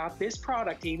crazy about this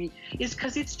product, Amy, is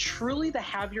because it's truly the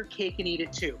have your cake and eat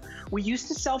it too. We used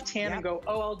to self-tan and go,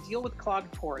 oh, I'll deal with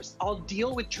clogged pores. I'll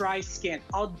deal with dry skin.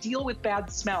 I'll deal with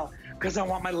bad smell because I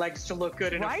want my legs to look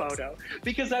good in a photo,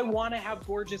 because I want to have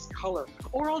gorgeous color,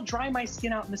 or I'll dry my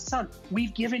skin out in the sun.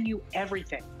 We've given you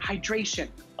everything: hydration,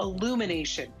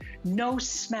 illumination, no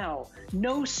smell,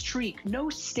 no streak, no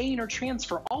stain or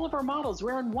transfer. All of our models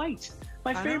wear in white.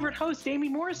 My favorite host, Amy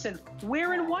Morrison,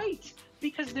 wear in white,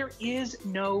 because there is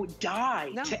no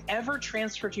dye to ever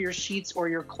transfer to your sheets or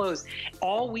your clothes.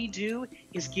 All we do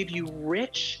is give you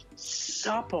rich,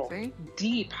 supple,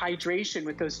 deep hydration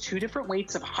with those 2 different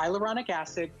weights of hyaluronic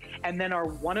acid, and then our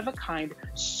one-of-a-kind,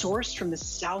 sourced from the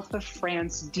south of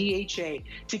France, DHA,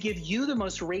 to give you the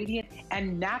most radiant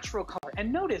and natural color.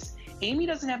 And notice, Amy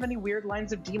doesn't have any weird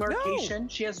lines of demarcation.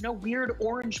 She has no weird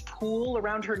orange pool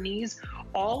around her knees.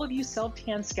 All of you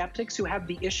self-tan skeptics who have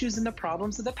the issues and the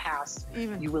problems of the past,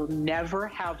 you will never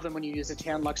have them when you use a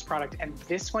Tan Luxe product. And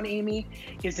this one, Amy,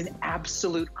 is an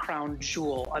absolute crown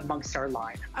jewel amongst our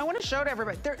line. I want to show to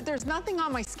everybody, there's nothing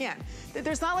on my skin.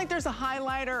 There's not like there's a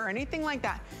highlighter or anything like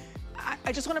that.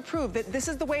 I just want to prove that this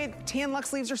is the way Tan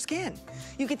Luxe leaves your skin.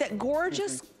 You get that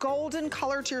gorgeous golden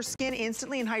color to your skin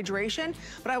instantly in hydration,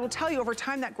 but I will tell you, over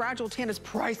time, that gradual tan is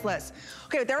priceless.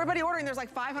 Okay, with everybody ordering, there's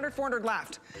like 500, 400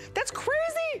 left. That's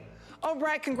crazy. Oh,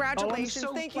 Brett, congratulations.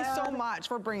 Thank you so much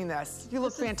for bringing this. You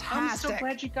look fantastic. I'm so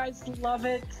glad you guys love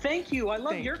it. Thank you. I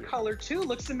love your color too.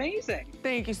 Looks amazing.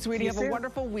 Thank you, sweetie. Have a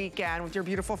wonderful weekend with your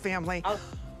beautiful family.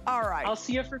 All right. I'll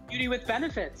see you for Beauty with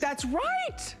Benefits. That's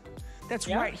right. That's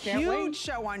right. Huge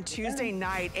show on Tuesday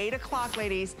night, 8 o'clock,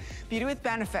 ladies. Beauty with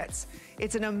Benefits.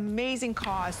 It's an amazing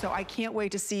cause, so I can't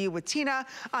wait to see you with Tina.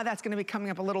 That's going to be coming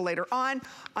up a little later on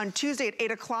Tuesday at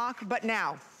 8 o'clock. But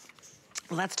now,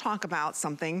 let's talk about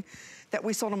something that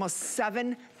we sold almost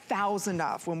 7,000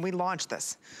 of when we launched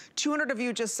this. 200 of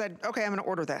you just said, okay, I'm going to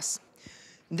order this.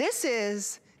 This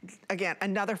is, again,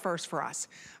 another first for us.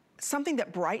 Something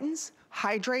that brightens,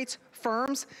 hydrates,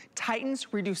 firms,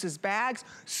 tightens, reduces bags,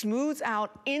 smooths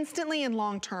out instantly and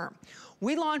long term.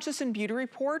 We launched this in Beauty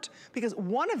Report because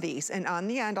one of these, and on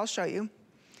the end I'll show you,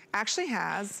 actually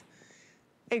has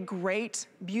a great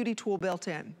beauty tool built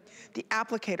in. The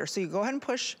applicator, so you go ahead and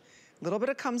push, a little bit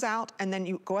of comes out, and then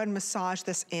you go ahead and massage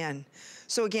this in.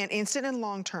 So again, instant and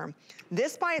long term.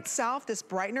 This by itself, this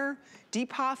brightener,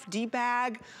 depuff,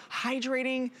 debag,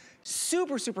 hydrating,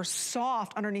 super, super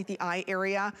soft underneath the eye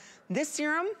area. This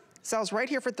serum sells right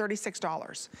here for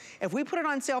 $36. If we put it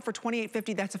on sale for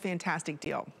 $28.50, that's a fantastic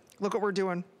deal. Look what we're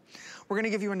doing. We're gonna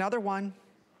give you another one.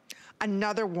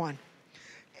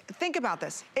 Think about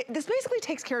this. This basically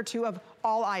takes care too of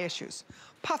all eye issues.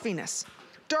 Puffiness,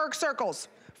 dark circles,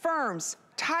 firms,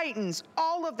 tightens,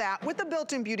 all of that with the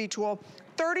built-in beauty tool.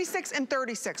 $36 and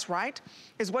 $36, right,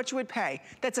 is what you would pay.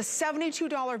 That's a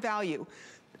 $72 value.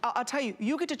 I'll tell you,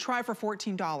 you get to try for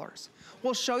 $14.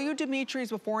 We'll show you Dimitri's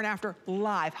before and after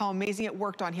live, how amazing it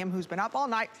worked on him, who's been up all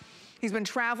night. He's been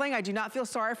traveling. I do not feel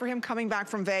sorry for him coming back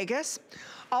from Vegas.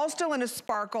 All still in his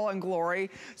sparkle and glory.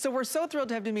 So we're so thrilled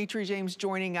to have Dimitri James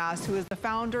joining us, who is the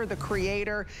founder, the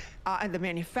creator, and the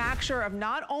manufacturer of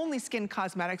not only skin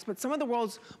cosmetics, but some of the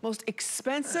world's most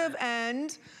expensive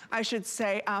and, I should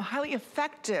say, highly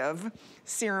effective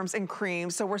serums and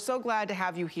creams. So we're so glad to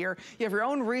have you here. You have your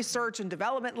own research and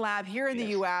development lab here in the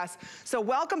US. So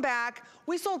welcome back.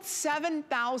 We sold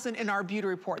 7,000 in our beauty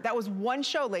report. That was one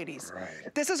show, ladies.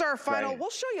 Right. This is our final. We'll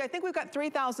show you. I think we've got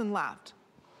 3,000 left.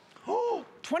 Oh,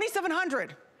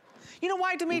 2,700. You know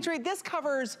why, Dimitri? This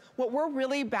covers what we're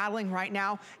really battling right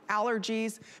now.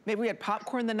 Allergies, maybe we had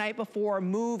popcorn the night before,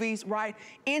 movies, right?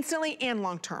 Instantly and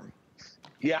long term.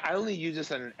 Yeah, I only use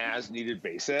this on an as-needed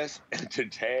basis. And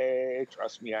today,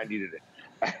 trust me, I needed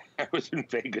it. I was in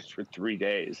Vegas for 3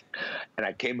 days, and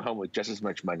I came home with just as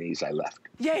much money as I left.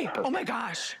 Yay, oh my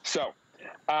gosh. So,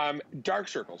 dark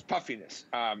circles, puffiness,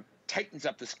 tightens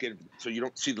up the skin so you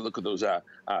don't see the look of those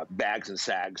bags and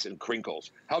sags and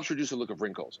crinkles. Helps reduce the look of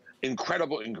wrinkles.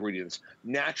 Incredible ingredients,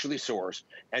 naturally sourced.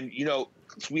 And, you know,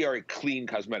 we are a clean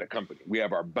cosmetic company. We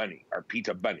have our bunny, our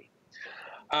Pita bunny.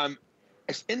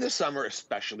 In the summer,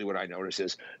 especially, what I notice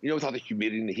is, you know, with all the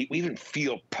humidity and the heat, we even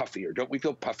feel puffier. Don't we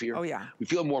feel puffier? Oh, yeah. We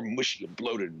feel more mushy and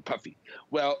bloated and puffy.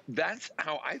 Well, that's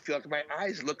how I feel like my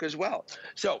eyes look as well.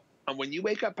 So when you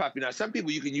wake up puffy, now some people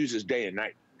you can use this day and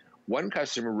night. One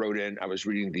customer wrote in, I was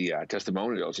reading the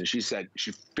testimonials, and she said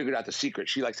she figured out the secret.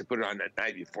 She likes to put it on at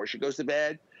night before she goes to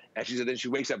bed. And she said then she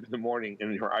wakes up in the morning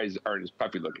and her eyes aren't as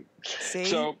puffy looking. See?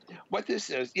 So what this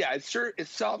is, yeah, it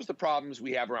solves the problems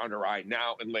we have around our eye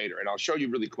now and later. And I'll show you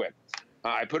really quick.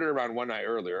 I put it around one eye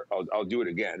earlier. I'll do it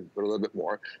again, but a little bit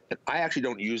more. And I actually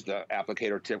don't use the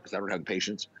applicator tip because I don't have the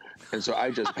patience. And so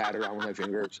I just pat it around with my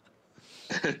fingers.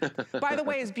 By the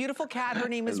way, his beautiful cat, her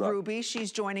name is Ruby.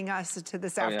 She's joining us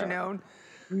this afternoon.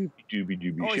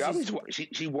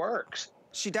 She works.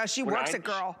 She does. She works it,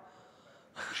 girl.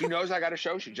 She knows I got a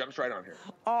show. She jumps right on here.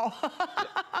 Oh.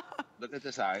 Look at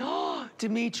this eye.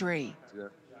 Dimitri. You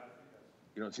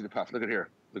don't see the puff. Look at here.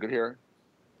 Look at here.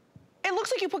 It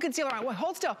looks like you put concealer on. Wait,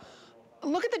 hold still.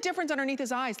 Look at the difference underneath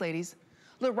his eyes, ladies.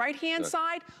 The right-hand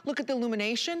side, look at the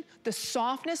illumination, the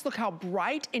softness, look how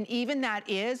bright and even that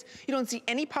is. You don't see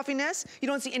any puffiness. You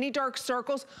don't see any dark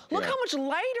circles. Look how much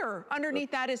lighter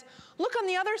underneath that is. Look on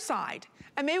the other side.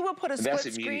 And maybe we'll put a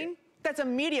split screen. That's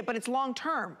immediate, but it's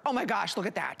long-term. Oh my gosh, look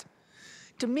at that.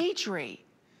 Dimitri,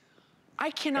 I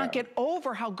cannot get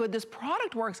over how good this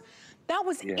product works. That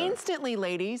was instantly,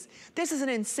 ladies. This is an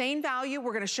insane value.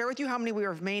 We're gonna share with you how many we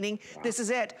are remaining. This is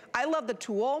it. I love the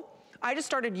tool. I just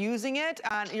started using it.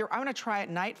 I'm gonna try it at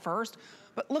night first.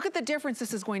 But look at the difference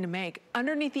this is going to make.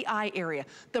 Underneath the eye area,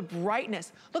 the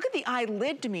brightness. Look at the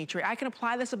eyelid, Dimitri. I can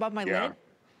apply this above my lid.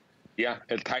 Yeah,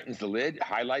 it tightens the lid,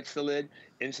 highlights the lid,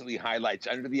 instantly highlights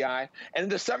under the eye. And in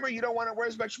the summer, you don't want to wear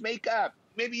as much makeup.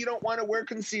 Maybe you don't want to wear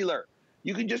concealer.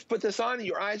 You can just put this on and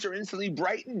your eyes are instantly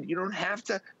brightened. You don't have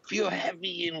to feel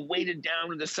heavy and weighted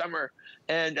down in the summer.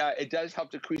 And it does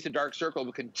help decrease the dark circle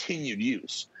with continued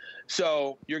use.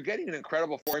 So you're getting an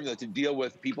incredible formula to deal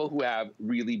with people who have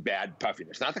really bad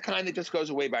puffiness. Not the kind that just goes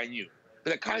away by you,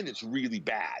 but the kind that's really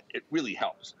bad. It really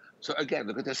helps. So again,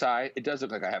 look at this eye. It does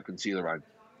look like I have concealer on.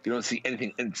 You don't see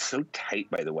anything, and it's so tight,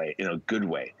 by the way, in a good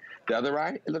way. The other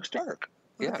eye, it looks dark.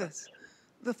 Look at this.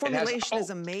 The formulation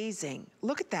is amazing.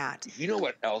 Look at that. You know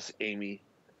what else, Amy?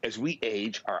 As we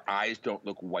age, our eyes don't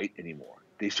look white anymore.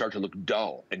 They start to look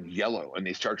dull and yellow, and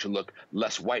they start to look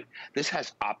less white. This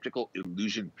has optical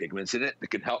illusion pigments in it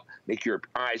that can help make your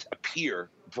eyes appear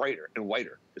brighter and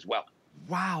whiter as well.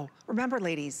 Wow. Remember,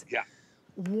 ladies. Yeah.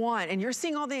 And you're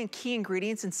seeing all the key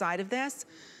ingredients inside of this.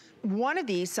 One of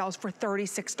these sells for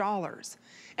 $36,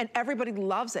 and everybody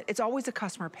loves it. It's always a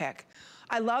customer pick.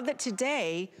 I love that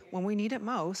today, when we need it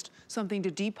most, something to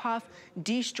depuff,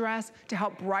 de-stress, to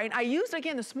help brighten. I used it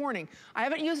again this morning. I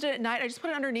haven't used it at night. I just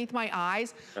put it underneath my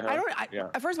eyes.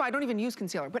 First of all, I don't even use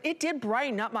concealer, but it did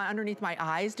brighten up underneath my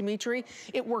eyes, Dimitri.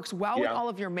 It works well with all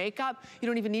of your makeup. You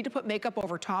don't even need to put makeup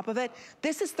over top of it.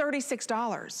 This is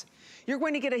 $36. You're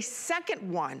going to get a second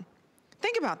one.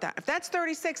 Think about that. If that's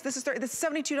 $36, this is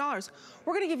 $72.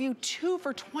 We're gonna give you two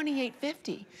for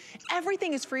 $28.50.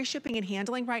 Everything is free shipping and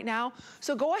handling right now.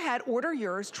 So go ahead, order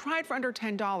yours, try it for under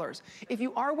 $10. If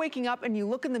you are waking up and you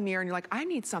look in the mirror and you're like, I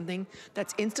need something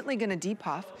that's instantly gonna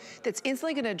depuff, that's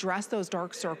instantly gonna address those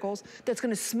dark circles, that's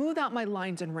gonna smooth out my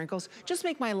lines and wrinkles, just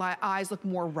make my eyes look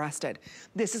more rested.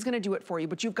 This is gonna do it for you,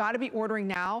 but you've gotta be ordering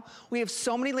now. We have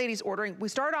so many ladies ordering. We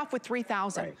started off with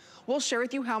 3,000. We'll share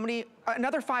with you how many,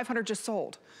 another 500 just sold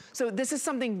sold. So this is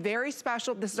something very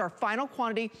special. This is our final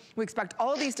quantity. We expect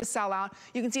all of these to sell out.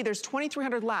 You can see there's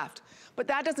 2,300 left, but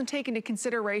that doesn't take into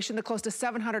consideration the close to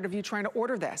 700 of you trying to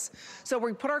order this. So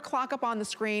we put our clock up on the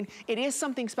screen. It is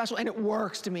something special, and it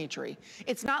works, Dimitri.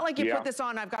 It's not like you put this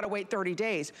on, I've got to wait 30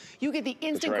 days. You get the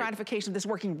instant gratification of this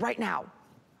working right now.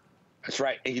 That's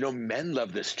right. And you know, men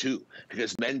love this too,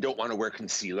 because men don't want to wear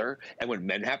concealer. And when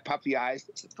men have puffy eyes,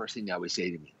 that's the first thing they always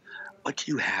say to me. What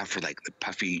do you have for like the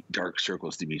puffy dark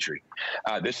circles, Dimitri?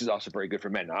 This is also very good for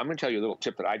men. Now, I'm going to tell you a little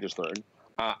tip that I just learned.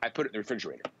 I put it in the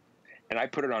refrigerator, and I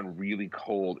put it on really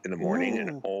cold in the morning,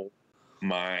 and oh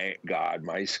my God,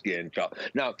 my skin felt.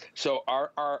 Now, so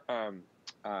our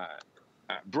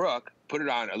Brooke put it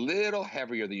on a little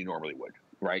heavier than you normally would,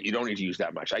 right? You don't need to use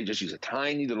that much. I just use a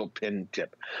tiny little pin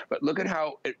tip. But look at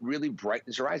how it really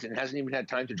brightens your eyes, and it hasn't even had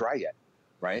time to dry yet,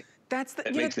 right?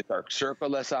 It makes the dark circle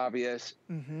less obvious.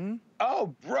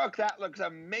 Oh, Brooke, that looks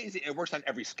amazing. It works on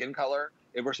every skin color.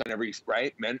 It works on every,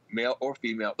 right? Male or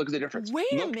female. Look at the difference.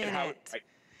 Wait a minute.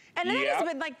 And that has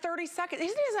been like 30 seconds. He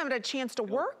doesn't have had a chance to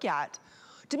work yet.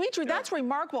 Dimitri, that's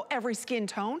remarkable. Every skin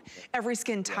tone, every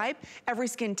skin type, every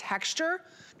skin texture.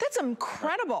 That's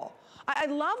incredible. I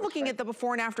love looking at the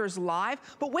before and afters live,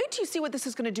 but wait till you see what this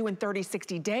is gonna do in 30,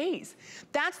 60 days.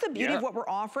 That's the beauty of what we're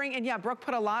offering. And yeah, Brooke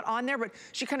put a lot on there, but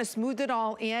she kind of smoothed it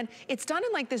all in. It's done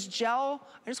in like this gel,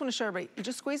 I just wanna show everybody, you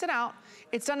just squeeze it out.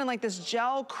 It's done in like this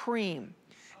gel cream.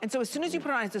 And so as soon as you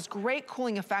put it on, it's this great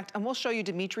cooling effect, and we'll show you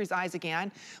Dimitri's eyes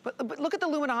again. But look at the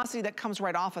luminosity that comes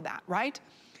right off of that, right?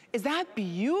 Is that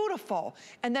beautiful?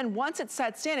 And then once it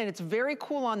sets in and it's very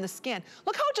cool on the skin,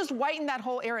 look how it just whitened that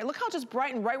whole area. Look how it just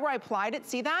brightened right where I applied it,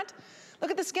 see that? Look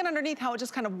at the skin underneath, how it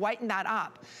just kind of whitened that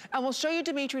up. And we'll show you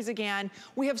Dimitri's again.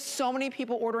 We have so many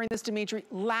people ordering this, Dimitri.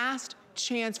 Last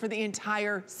chance for the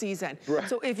entire season.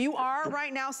 So if you are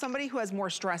right now somebody who has more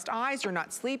stressed eyes, you're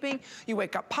not sleeping, you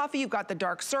wake up puffy, you've got the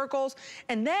dark circles,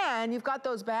 and then you've got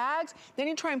those bags, then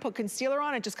you try and put concealer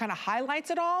on, it just kind of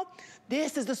highlights it all.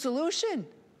 This is the solution.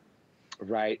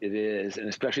 Right, it is, and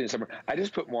especially in summer. I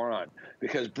just put more on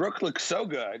because Brooke looks so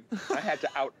good. I had to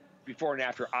out before and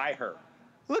after eye her.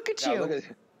 Look at you. Look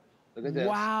at this.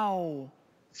 Wow.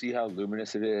 See how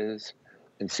luminous it is?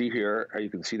 And see here how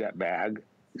you can see that bag.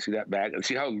 You see that bag? And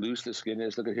see how loose the skin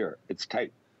is? Look at here. It's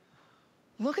tight.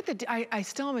 Look at the, I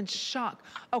still am in shock.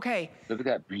 Okay. Look at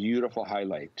that beautiful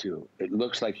highlight too. It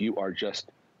looks like you are just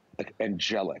like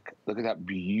angelic. Look at that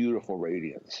beautiful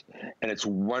radiance. And it's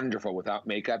wonderful without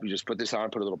makeup. You just put this on,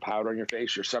 put a little powder on your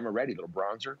face, you're summer ready, a little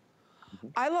bronzer.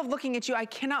 I love looking at you. I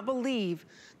cannot believe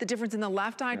the difference in the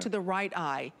left eye to the right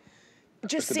eye.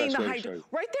 Just seeing the height, right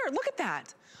there, look at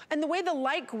that. And the way the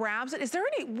light grabs it, is there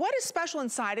any, what is special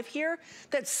inside of here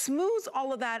that smooths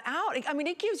all of that out? I mean,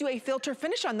 it gives you a filter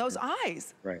finish on those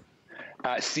eyes. Right.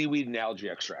 Seaweed and algae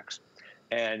extracts.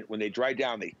 And when they dry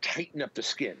down, they tighten up the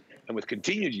skin. And with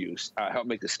continued use, help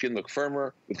make the skin look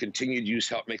firmer. With continued use,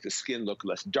 help make the skin look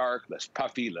less dark, less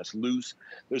puffy, less loose.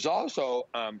 There's also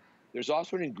an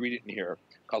ingredient in here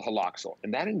called haloxyl.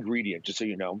 And that ingredient, just so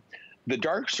you know, the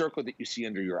dark circle that you see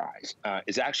under your eyes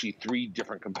is actually 3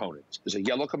 different components. There's a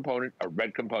yellow component, a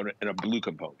red component, and a blue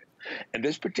component. And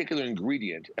this particular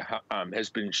ingredient has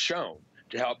been shown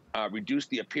to help reduce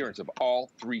the appearance of all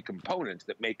 3 components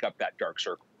that make up that dark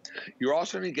circle. You're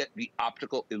also going to get the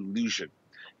optical illusion.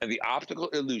 And the optical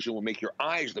illusion will make your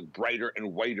eyes look brighter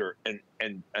and whiter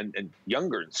and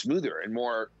younger and smoother and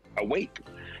more awake.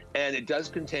 And it does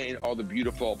contain all the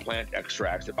beautiful plant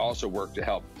extracts that also work to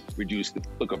help reduce the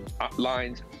look of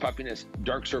lines, puffiness,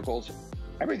 dark circles,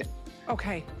 everything.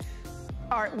 Okay.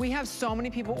 All right, we have so many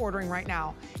people ordering right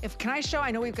now. Can I show,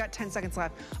 I know we've got 10 seconds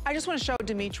left. I just want to show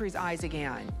Dimitri's eyes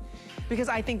again, because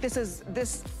I think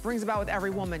this brings about with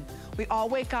every woman. We all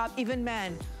wake up, even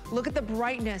men. Look at the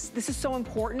brightness. This is so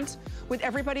important. With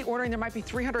everybody ordering, there might be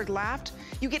 300 left.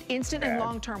 You get instant and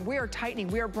long-term. We are tightening,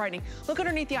 we are brightening. Look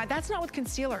underneath the eye. That's not with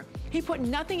concealer. He put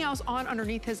nothing else on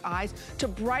underneath his eyes to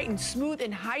brighten, smooth,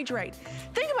 and hydrate.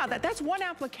 Think about that. That's one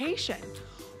application.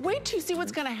 Wait till you see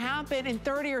what's gonna happen in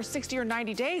 30 or 60 or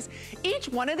 90 days. Each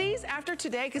one of these after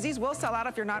today, because these will sell out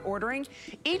if you're not ordering,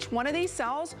 each one of these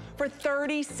sells for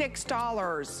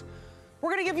 $36.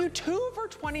 We're gonna give you 2 for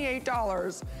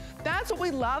 $28. That's what we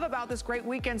love about this great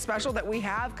weekend special that we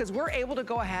have, because we're able to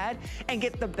go ahead and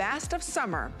get the best of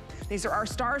summer. These are our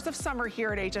stars of summer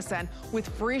here at HSN with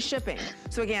free shipping.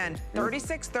 So again,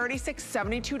 $36, $36,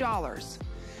 $72.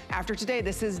 After today,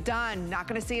 this is done. Not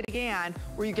gonna see it again,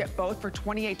 where you get both for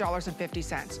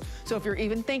 $28.50. So if you're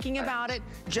even thinking about it,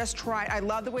 just try it. I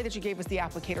love the way that you gave us the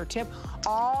applicator tip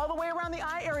all the way around the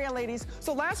eye area, ladies.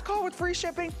 So last call with free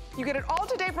shipping. You get it all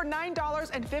today for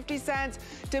 $9.50.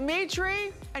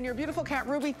 Dimitri and your beautiful cat,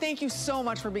 Ruby, thank you so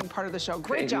much for being part of the show.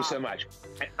 Great job. Thank you so much.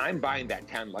 I'm buying that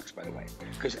tan Lux, by the way,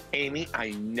 because Amy,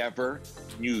 I never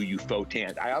knew you faux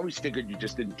tanned. I always figured you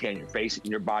just didn't tan your face and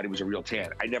your body was a real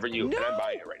tan. I never knew, and I'm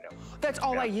buying it right now. That's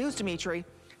all I use, Dimitri.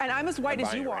 And I'm as white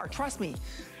as you are, trust me.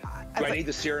 Do I need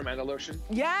the serum and the lotion?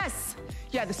 Yes.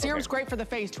 Yeah, the serum's great for the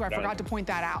face too. I forgot to point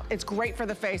that out. It's great for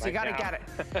the face. You gotta get it.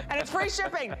 And it's free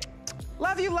shipping.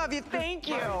 Love you, thank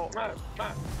you.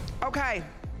 Okay.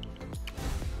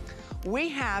 We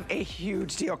have a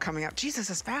huge deal coming up. Jesus,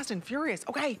 it's fast and furious.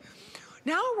 Okay.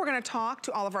 Now we're gonna talk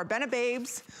to all of our Bennett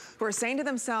babes who are saying to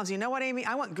themselves, you know what, Amy,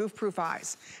 I want goof-proof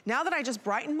eyes. Now that I just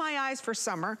brightened my eyes for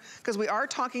summer, because we are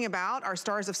talking about our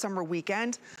Stars of Summer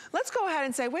weekend, let's go ahead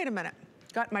and say, wait a minute.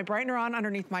 Got my brightener on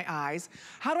underneath my eyes.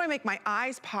 How do I make my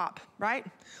eyes pop, right?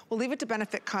 We'll leave it to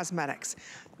Benefit Cosmetics.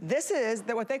 This is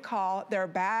what they call their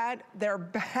bad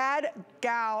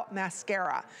gal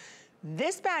mascara.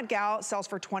 This bad gal sells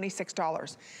for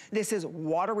 $26. This is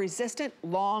water resistant,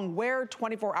 long wear,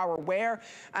 24-hour wear,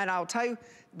 and I'll tell you,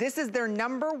 this is their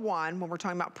 #1 when we're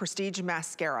talking about prestige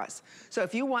mascaras. So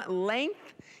if you want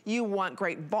length, you want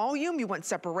great volume, you want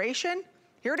separation,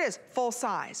 here it is, full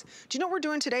size. Do you know what we're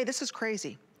doing today? This is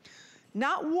crazy.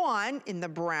 Not one in the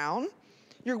brown,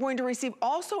 you're going to receive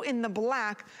also in the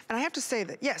black, and I have to say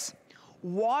that, yes,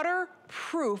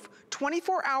 waterproof,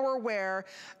 24-hour wear,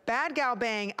 Bad Gal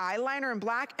Bang eyeliner in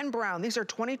black and brown. These are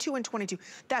 22 and 22.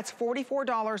 That's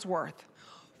 $44 worth.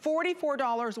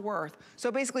 $44 worth.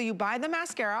 So basically you buy the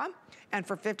mascara, and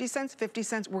for 50 cents,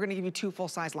 we're gonna give you 2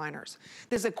 full-size liners.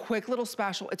 This is a quick little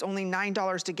special. It's only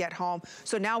 $9 to get home.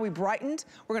 So now we brightened,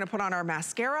 we're gonna put on our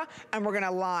mascara, and we're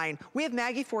gonna line. We have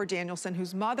Maggie Ford Danielson,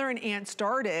 whose mother and aunt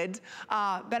started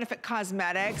Benefit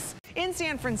Cosmetics in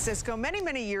San Francisco many,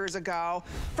 many years ago.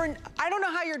 I don't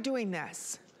know how you're doing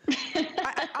this.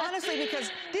 Honestly,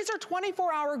 because these are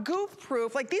 24-hour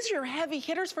goof-proof. Like, these are your heavy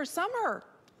hitters for summer.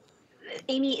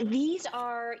 Amy, these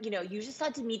are, you know, you just saw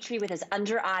Dimitri with his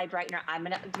under eye brightener.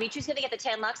 Dimitri's gonna get the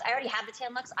Tan Lux. I already have the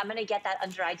Tan Lux. I'm gonna get that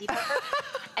under eye depuffer.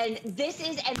 and this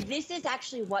is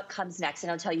actually what comes next,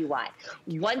 and I'll tell you why.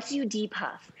 Once you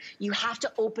depuff, you have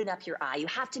to open up your eye. You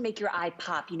have to make your eye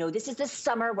pop. You know, this is the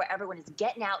summer where everyone is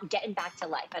getting out and getting back to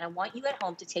life. And I want you at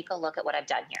home to take a look at what I've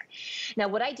done here. Now,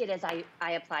 what I did is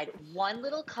I applied one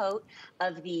little coat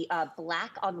of the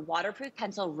black on waterproof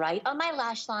pencil right on my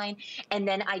lash line, and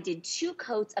then I did 2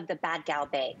 coats of the Bad Gal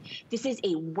Bang. This is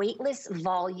a weightless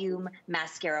volume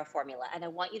mascara formula, and I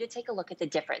want you to take a look at the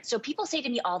difference. So people say to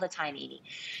me all the time, Amy,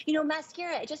 you know,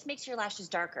 mascara, it just makes your lashes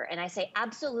darker. And I say,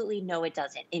 absolutely no, it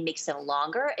doesn't. It makes them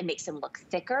longer, it makes them look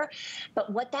thicker. But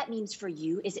what that means for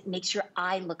you is it makes your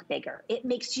eye look bigger. It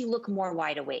makes you look more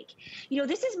wide awake. You know,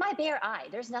 this is my bare eye.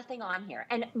 There's nothing on here.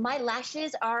 And my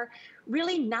lashes are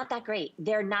really not that great.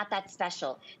 They're not that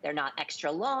special. They're not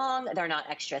extra long. They're not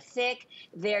extra thick.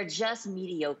 They're just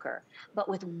mediocre. But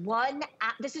with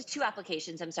this is 2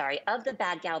 applications, I'm sorry, of the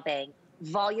Bad Gal Bang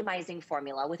volumizing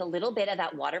formula with a little bit of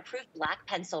that waterproof black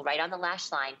pencil right on the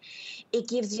lash line, it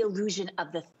gives the illusion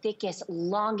of the thickest,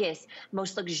 longest,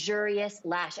 most luxurious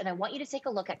lash. And I want you to take a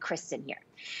look at Kristen here.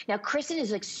 Now, Kristen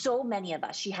is like so many of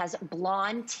us. She has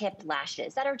blonde tip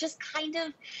lashes that are just kind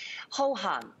of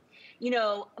ho-hum. You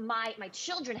know, my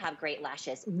children have great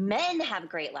lashes. Men have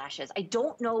great lashes. I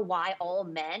don't know why all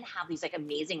men have these like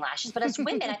amazing lashes, but as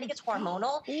women, I think it's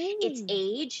hormonal, it's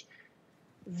age.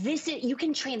 You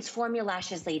can transform your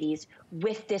lashes, ladies,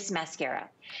 with this mascara.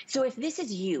 So if this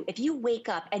is you, if you wake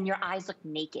up and your eyes look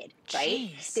naked,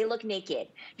 right? Jeez. They look naked.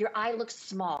 Your eye looks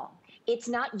small. It's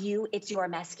not you, it's your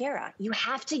mascara. You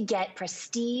have to get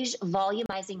Prestige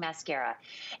Volumizing Mascara.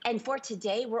 And for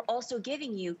today, we're also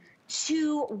giving you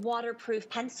 2 waterproof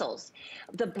pencils,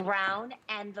 the brown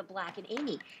and the black. And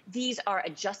Amy, these are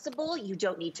adjustable. You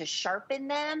don't need to sharpen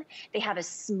them. They have a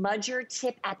smudger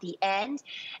tip at the end.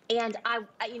 And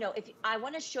you know, if I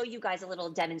want to show you guys a little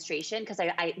demonstration, because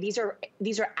these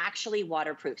are actually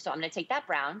waterproof. So I'm going to take that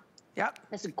brown. Yep.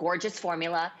 This gorgeous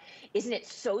formula. Isn't it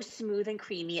so smooth and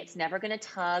creamy? It's never going to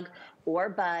tug or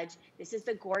budge. This is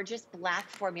the gorgeous black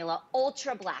formula,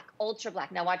 ultra black, ultra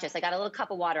black. Now watch this. I got a little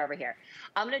cup of water over here.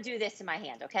 I'm going to do this in my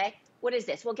hand, okay? What is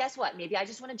this? Well, guess what? Maybe I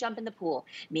just want to jump in the pool.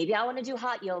 Maybe I want to do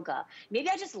hot yoga. Maybe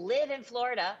I just live in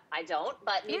Florida. I don't,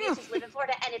 but maybe I just live in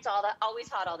Florida and it's always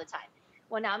hot all the time.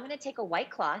 Well, now I'm going to take a white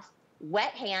cloth,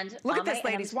 wet hand. Look at this,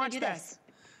 ladies. Watch this.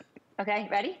 Okay,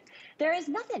 ready? There is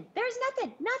nothing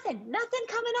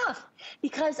coming off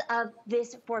because of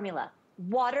this formula.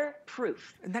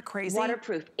 Waterproof. Isn't that crazy?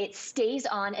 Waterproof. It stays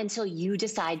on until you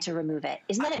decide to remove it.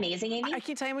 Isn't that amazing, Amy? I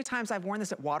can't tell you how many times I've worn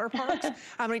this at water parks.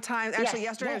 How many times, actually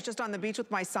yesterday I was just on the beach with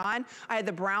my son. I had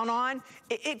the brown on.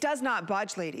 It does not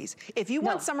budge, ladies. If you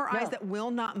want summer eyes that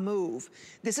will not move,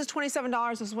 this is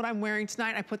 $27. This is what I'm wearing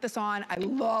tonight. I put this on. I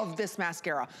love this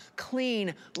mascara.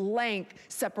 Clean, length,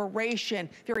 separation,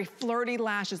 very flirty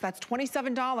lashes. That's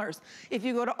 $27. If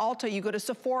you go to Ulta, you go to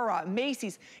Sephora,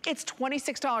 Macy's, it's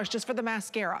 $26 just for the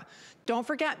mascara. Don't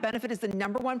forget, Benefit is the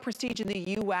 #1 prestige in the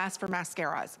US for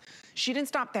mascaras. She didn't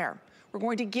stop there. We're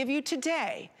going to give you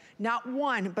today, not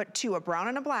one, but two, a brown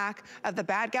and a black, of the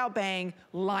Bad Gal Bang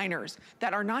liners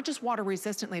that are not just water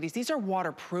resistant, ladies. These are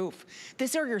waterproof.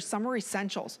 These are your summer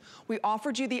essentials. We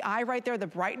offered you the eye right there, the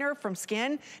brightener from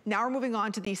Skin. Now we're moving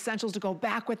on to the essentials to go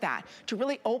back with that, to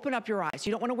really open up your eyes.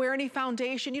 You don't want to wear any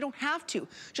foundation. You don't have to.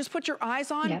 Just put your eyes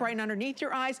on, brighten underneath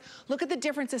your eyes. Look at the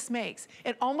difference this makes.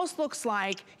 It almost looks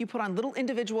like you put on little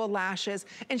individual lashes,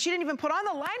 and she didn't even put on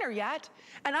the liner yet.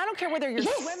 And I don't care whether you're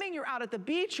swimming, you're out at the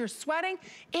beach, you're sweating,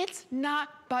 it's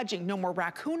not budging. No more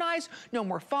raccoon eyes, no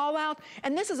more fallout.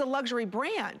 And this is a luxury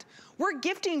brand. We're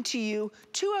gifting to you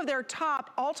two of their top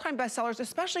all-time bestsellers,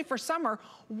 especially for summer,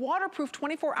 waterproof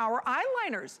 24-hour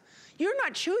eyeliners. You're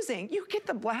not choosing. You get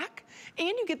the black and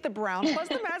you get the brown, plus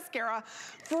the mascara,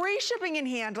 free shipping and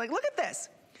handling. Look at this.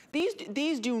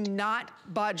 These do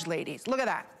not budge, ladies. Look at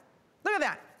that. Look at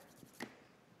that.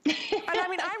 And I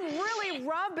mean, I'm really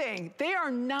rubbing. They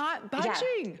are not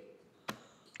budging.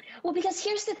 Well, because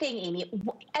here's the thing, Amy.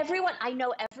 I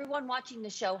know everyone watching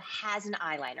the show has an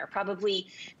eyeliner, probably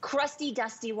crusty,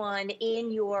 dusty one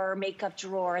in your makeup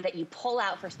drawer that you pull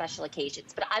out for special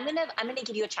occasions. But I'm gonna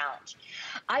give you a challenge.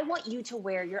 I want you to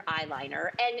wear your eyeliner,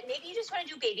 and maybe you just want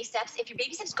to do baby steps. If your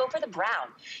baby steps, go for the brown.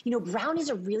 You know, brown is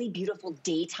a really beautiful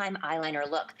daytime eyeliner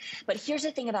look. But here's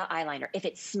the thing about eyeliner. If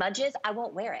it smudges, I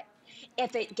won't wear it.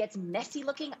 If it gets messy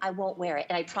looking, I won't wear it.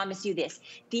 And I promise you this,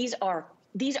 these are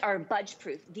budge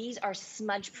proof. These are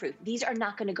smudge proof. These are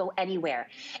not going to go anywhere.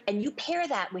 And you pair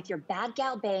that with your Bad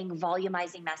Gal Bang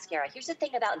volumizing mascara. Here's the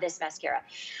thing about this mascara.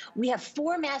 We have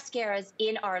 4 mascaras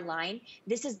in our line.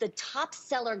 This is the top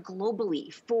seller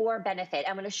globally for Benefit.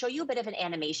 I'm going to show you a bit of an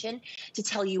animation to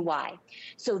tell you why.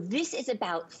 So this is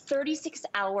about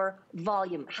 36-hour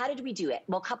volume. How did we do it?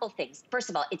 Well, a couple things. First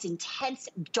of all, it's intense,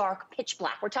 dark, pitch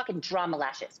black. We're talking drama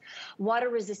lashes. Water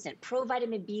resistant, pro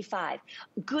vitamin B5,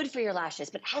 good for your lashes,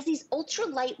 but has these ultra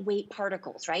lightweight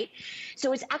particles, right?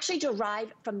 So it's actually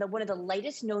derived from one of the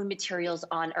lightest known materials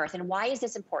on earth. And why is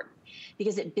this important?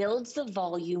 Because it builds the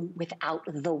volume without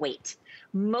the weight.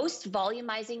 Most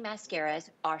volumizing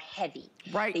mascaras are heavy.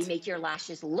 Right. They make your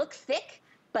lashes look thick,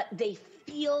 but they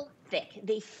feel thick.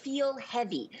 They feel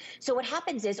heavy. So what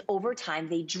happens is over time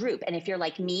they droop. And if you're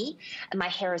like me and my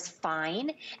hair is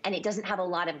fine and it doesn't have a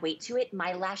lot of weight to it,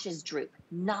 my lashes droop.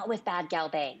 Not with Bad Gal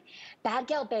Bang. Bad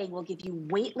Gal Bang will give you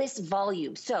weightless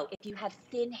volume. So if you have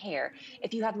thin hair,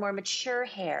 if you have more mature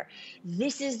hair,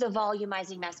 this is the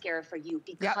volumizing mascara for you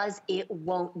because it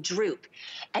won't droop.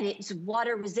 And it's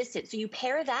water resistant. So you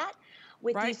pair that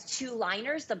with these 2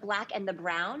 liners, the black and the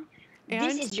brown. And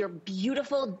this is your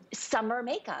beautiful summer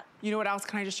makeup. You know what else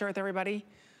can I just share with everybody?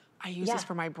 I use this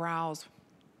for my brows.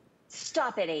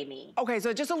 Stop it, Amy. Okay,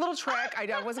 so just a little trick.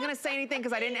 I wasn't gonna say anything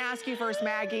because I didn't ask you first,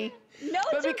 Maggie. No,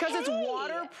 but because it's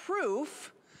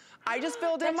waterproof, I just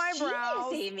filled in my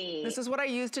brows. Amy. This is what I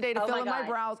use today to fill in my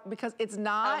brows because it's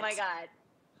not. Oh my God.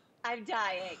 I'm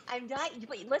dying. I'm dying.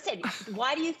 But listen,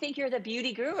 why do you think you're the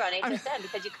beauty guru on HSN?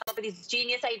 Because you come up with these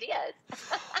genius ideas.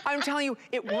 I'm telling you,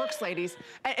 it works, ladies.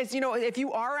 It's, you know, if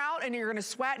you are out and you're gonna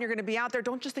sweat and you're gonna be out there,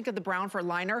 don't just think of the brown for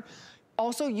liner.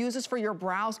 Also use this for your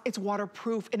brows. It's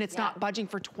waterproof and it's not budging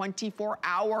for 24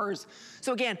 hours.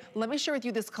 So again, let me share with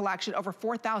you this collection. Over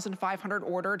 4,500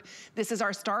 ordered. This is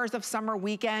our Stars of Summer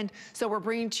weekend. So we're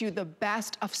bringing to you the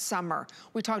best of summer.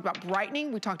 We talked about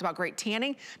brightening. We talked about great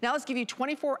tanning. Now let's give you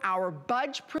 24-hour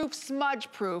budge-proof,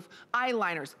 smudge-proof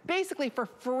eyeliners, basically for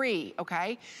free,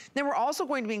 okay? Then we're also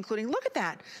going to be including, look at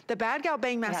that, the Bad Gal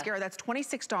Bang mascara. That's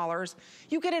 $26.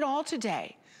 You get it all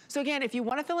today. So again, if you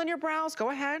want to fill in your brows,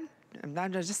 go ahead.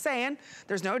 I'm just saying,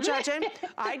 there's no judging.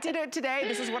 I did it today.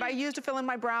 This is what I use to fill in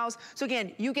my brows. So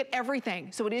again, you get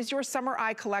everything. So it is your summer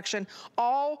eye collection,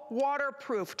 all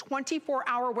waterproof,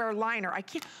 24-hour wear liner.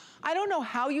 I don't know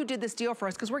how you did this deal for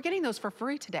us because we're getting those for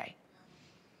free today.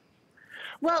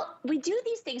 Well, we do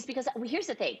these things because here's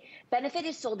the thing. Benefit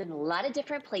is sold in a lot of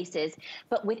different places,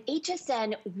 but with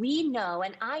HSN, we know,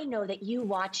 and I know that you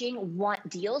watching want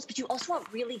deals, but you also want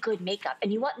really good makeup,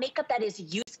 and you want makeup that is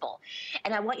useful.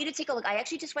 And I want you to take a look. I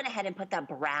actually just went ahead and put that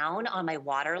brown on my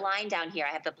waterline down here.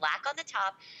 I have the black on the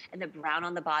top and the brown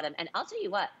on the bottom. And I'll tell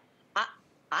you what,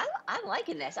 I'm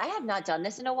liking this. I have not done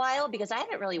this in a while because I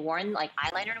haven't really worn like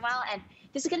eyeliner in a while, and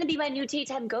this is going to be my new tea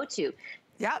time go-to.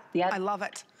 Yep, I love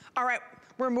it. All right,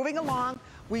 we're moving along.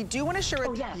 We do want to share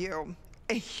with you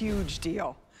a huge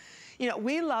deal. You know,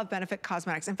 we love Benefit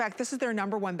Cosmetics. In fact, this is their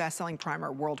 #1 best-selling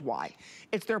primer worldwide.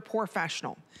 It's their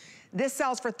Professional. This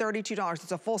sells for $32.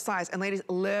 It's a full size. And ladies,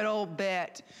 little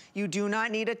bit. You do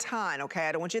not need a ton, okay?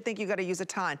 I don't want you to think you gotta use a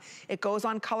ton. It goes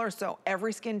on color, so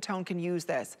every skin tone can use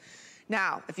this.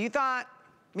 Now, if you thought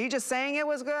me just saying it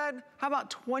was good, how about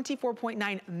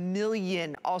 24.9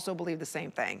 million also believe the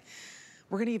same thing?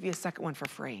 We're gonna give you a second one for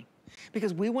free,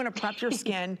 because we wanna prep your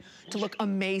skin to look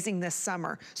amazing this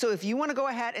summer. So if you wanna go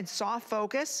ahead and soft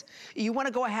focus, you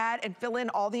wanna go ahead and fill in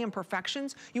all the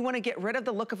imperfections, you wanna get rid of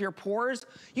the look of your pores,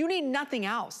 you need nothing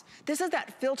else. This is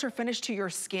that filter finish to your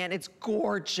skin. It's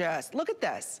gorgeous. Look at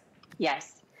this.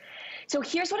 Yes. So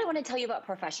here's what I want to tell you about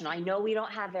Professional. I know we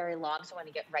don't have very long, so I want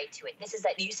to get right to it. This is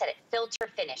that, you said it, filter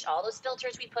finish. All those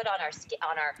filters we put on our skin,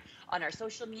 on our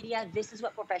social media, this is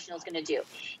what Professional is going to do.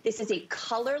 This is a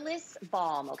colorless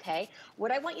balm, okay?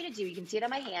 What I want you to do, you can see it on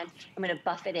my hand, I'm going to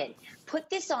buff it in. Put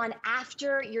this on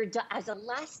after you're done, as a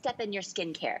last step in your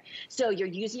skincare. So you're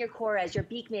using your Korres, your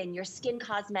Beekman, your skin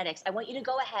cosmetics. I want you to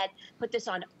go ahead, put this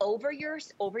on over your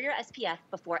SPF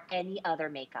before any other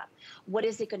makeup. What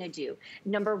is it going to do?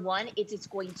 Number one, it's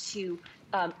going to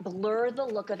blur the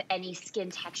look of any skin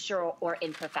texture or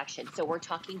imperfection. So we're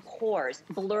talking pores,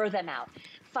 blur them out.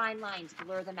 Fine lines,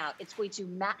 blur them out. It's going to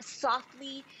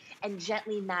softly and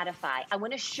gently mattify. I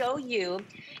want to show you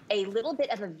a little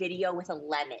bit of a video with a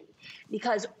lemon,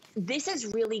 because this is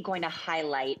really going to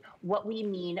highlight what we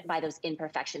mean by those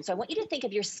imperfections. So I want you to think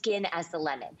of your skin as the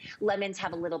lemon. Lemons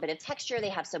have a little bit of texture. They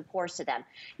have some pores to them.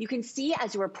 You can see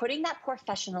as we're putting that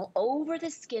Professional over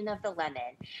the skin of the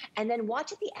lemon, and then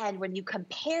watch at the end when you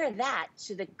compare that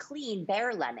to the clean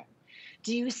bare lemon.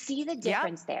 Do you see the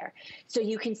difference there? So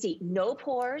you can see no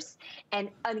pores, and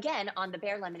again, on the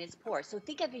bare lemon is pores. So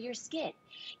think of your skin.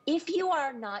 If you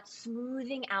are not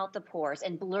smoothing out the pores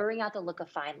and blurring out the look of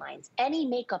fine lines, any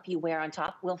makeup you wear on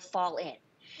top will fall in.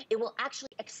 It will actually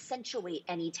accentuate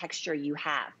any texture you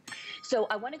have. So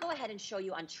I want to go ahead and show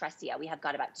you on Tressia. We have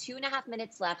got about 2.5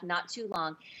 minutes left, not too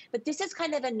long, but this is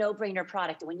kind of a no-brainer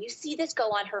product. When you see this go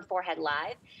on her forehead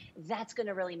live, that's going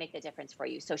to really make the difference for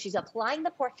you. So she's applying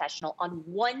the Professional on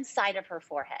one side of her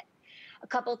forehead. A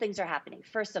couple of things are happening.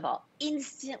 First of all,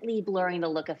 instantly blurring the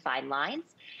look of fine lines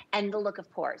and the look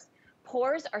of pores.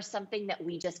 Pores are something that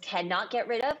we just cannot get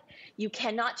rid of. You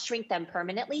cannot shrink them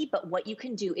permanently, but what you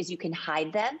can do is you can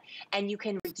hide them and you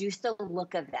can reduce the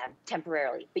look of them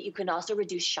temporarily, but you can also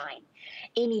reduce shine.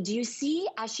 Amy, do you see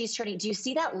as she's turning, do you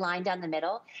see that line down the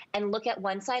middle? And look at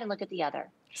one side and look at the other.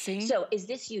 See? So is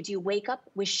this you? Do you wake up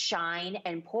with shine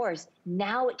and pores?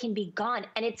 Now it can be gone,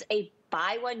 and it's a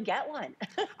buy one, get one.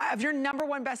 Of your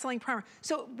 #1 best-selling primer.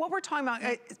 So what we're talking about,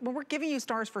 when we're giving you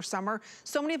stars for summer,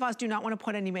 so many of us do not want to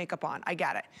put any makeup on. I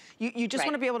get it. You just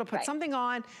want to be able to put something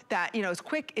on that, you know, is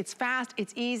quick, it's fast,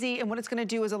 it's easy, and what it's going to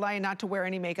do is allow you not to wear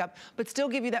any makeup, but still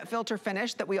give you that filter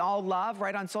finish that we all love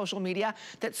right on social media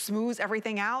that smooths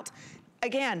everything out.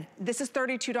 Again, this is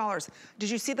 $32. Did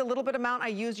you see the little bit amount I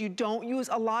used? You don't use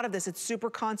a lot of this. It's super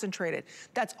concentrated.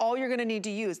 That's all you're gonna need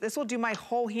to use. This will do my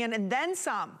whole hand and then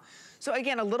some. So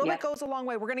again, a little bit goes a long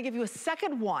way. We're gonna give you a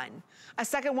second one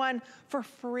for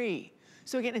free.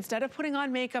 So again, instead of putting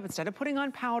on makeup, instead of putting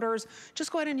on powders,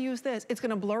 just go ahead and use this. It's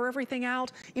gonna blur everything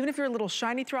out. Even if you're a little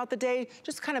shiny throughout the day,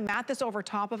 just kind of mat this over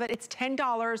top of it. It's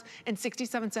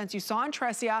 $10.67. You saw on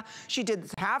Tressia, she did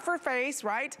half her face,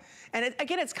 right? And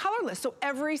again, it's colorless, so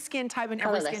every skin type and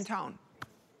every skin tone.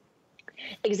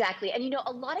 Exactly, and you know,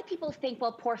 a lot of people think,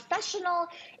 well, Professional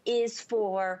is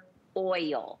for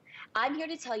oil. I'm here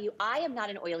to tell you, I am not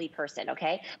an oily person,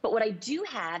 okay? But what I do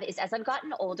have is, as I've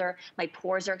gotten older, my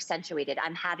pores are accentuated.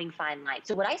 I'm having fine lines.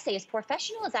 So what I say is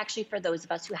Professional is actually for those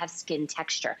of us who have skin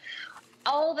texture.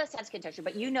 All of us have skin texture,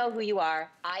 but you know who you are.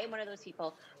 I am one of those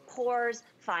people. Pores,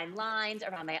 fine lines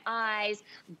around my eyes,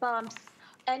 bumps,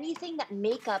 anything that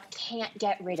makeup can't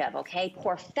get rid of, okay?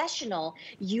 Professional,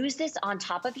 use this on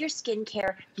top of your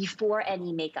skincare before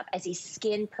any makeup as a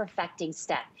skin perfecting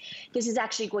step. This is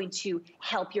actually going to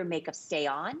help your makeup stay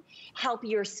on, help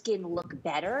your skin look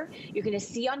better. You're gonna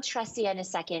see on Tressia in a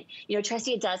second, you know,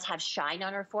 Tressia does have shine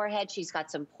on her forehead. She's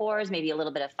got some pores, maybe a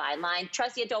little bit of fine line.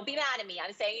 Tressia, don't be mad at me.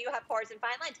 I'm saying you have pores and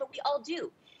fine lines, but we all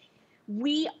do.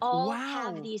 We all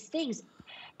have these things.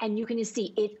 And you're gonna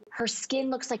see it, her skin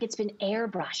looks like it's been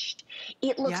airbrushed.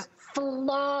 It looks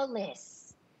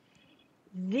flawless.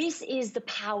 This is the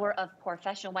power of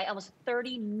Professional. Why almost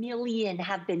 30 million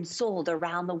have been sold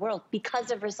around the world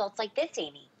because of results like this,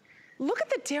 Amy. Look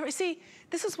at the difference. See,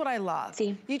 this is what I love.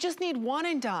 See? You just need one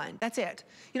and done. That's it.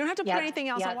 You don't have to put anything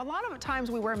else on. A lot of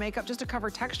times we wear makeup just to cover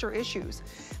texture issues.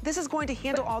 This is going to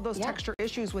handle all those texture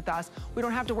issues with us. We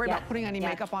don't have to worry about putting any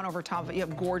makeup on over top of it. You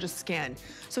have gorgeous skin.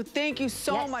 So thank you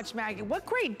so much, Maggie. What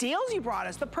great deals you brought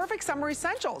us. The perfect summer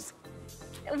essentials.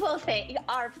 Well, thank you.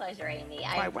 Our pleasure, Amy.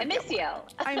 I miss you.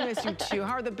 I miss you too.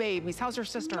 How are the babies? How's your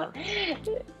sister?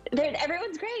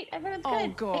 Everyone's great. Everyone's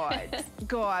good. Oh, good.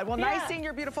 Good. Well, nice seeing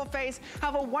your beautiful face.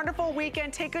 Have a wonderful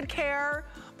weekend. Take good care.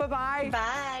 Bye-bye.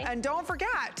 Bye. And don't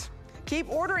forget, keep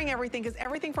ordering everything, because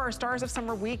everything for our Stars of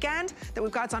Summer weekend that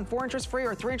we've got is on 4 interest free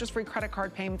or 3 interest free credit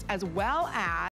card payments, as well as